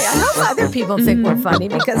 Okay. I hope other people think we're funny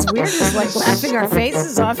because we're just like laughing our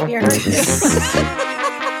faces off here.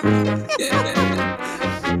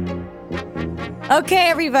 Okay,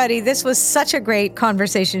 everybody, this was such a great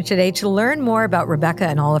conversation today. To learn more about Rebecca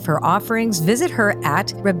and all of her offerings, visit her at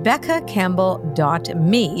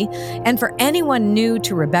rebeccacampbell.me. And for anyone new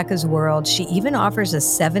to Rebecca's world, she even offers a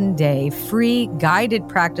 7-day free guided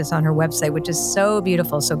practice on her website, which is so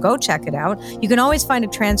beautiful. So go check it out. You can always find a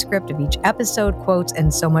transcript of each episode, quotes,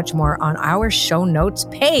 and so much more on our show notes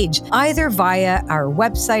page, either via our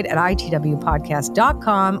website at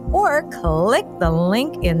itwpodcast.com or click the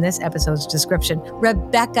link in this episode's description.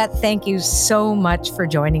 Rebecca, thank you so much for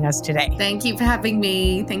joining us today. Thank you for having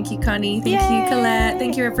me. Thank you, Connie. Thank you, Colette.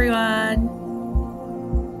 Thank you, everyone.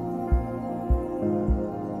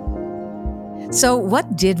 So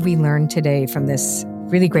what did we learn today from this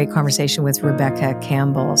really great conversation with Rebecca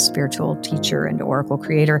Campbell, spiritual teacher and oracle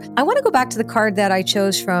creator? I want to go back to the card that I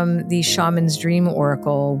chose from the Shaman's Dream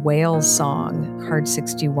Oracle, Whale Song, card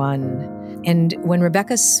 61. And when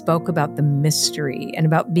Rebecca spoke about the mystery and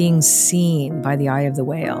about being seen by the eye of the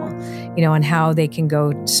whale, and how they can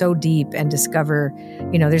go so deep and discover,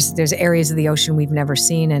 there's areas of the ocean we've never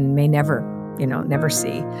seen and may never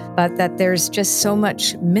see, but that there's just so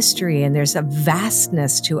much mystery and there's a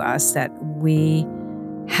vastness to us that we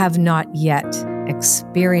have not yet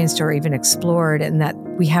experienced or even explored, and that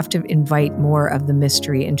we have to invite more of the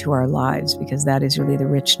mystery into our lives, because that is really the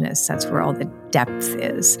richness. That's where all the depth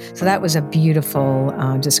is. So that was a beautiful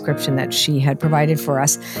description that she had provided for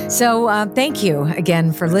us. So thank you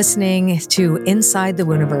again for listening to Inside the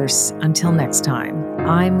Wooniverse. Until next time,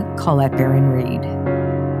 I'm Colette Barron-Reed.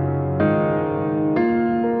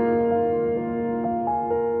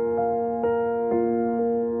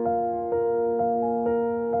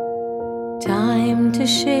 Time to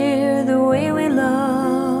share the way we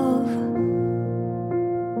love.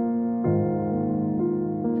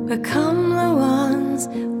 Become the ones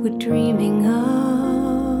we're dreaming of.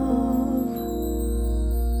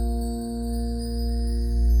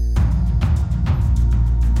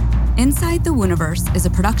 Inside the Wooniverse is a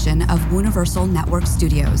production of Wooniversal Network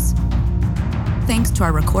Studios. Thanks to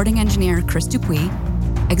our recording engineer, Chris Dupuis,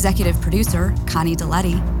 executive producer, Connie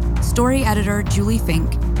Deletti, story editor, Julie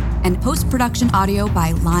Fink, and post-production audio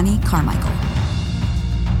by Lonnie Carmichael.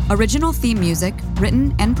 Original theme music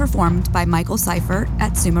written and performed by Michael Seifert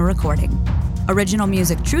at Suma Recording. Original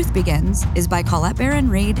music Truth Begins is by Colette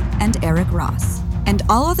Barron-Reed and Eric Ross. And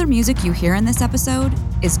all other music you hear in this episode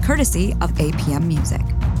is courtesy of APM Music.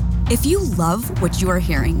 If you love what you are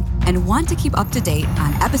hearing and want to keep up to date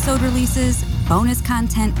on episode releases, bonus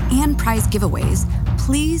content, and prize giveaways,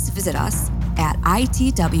 please visit us at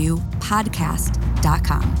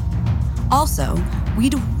itwpodcast.com. Also,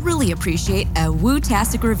 we'd really appreciate a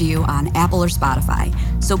woo-tastic review on Apple or Spotify.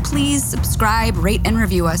 So please subscribe, rate, and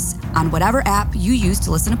review us on whatever app you use to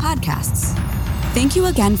listen to podcasts. Thank you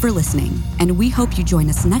again for listening, and we hope you join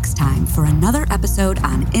us next time for another episode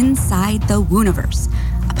on Inside the Wooniverse,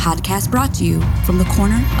 a podcast brought to you from the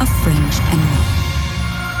corner of Fringe and Main.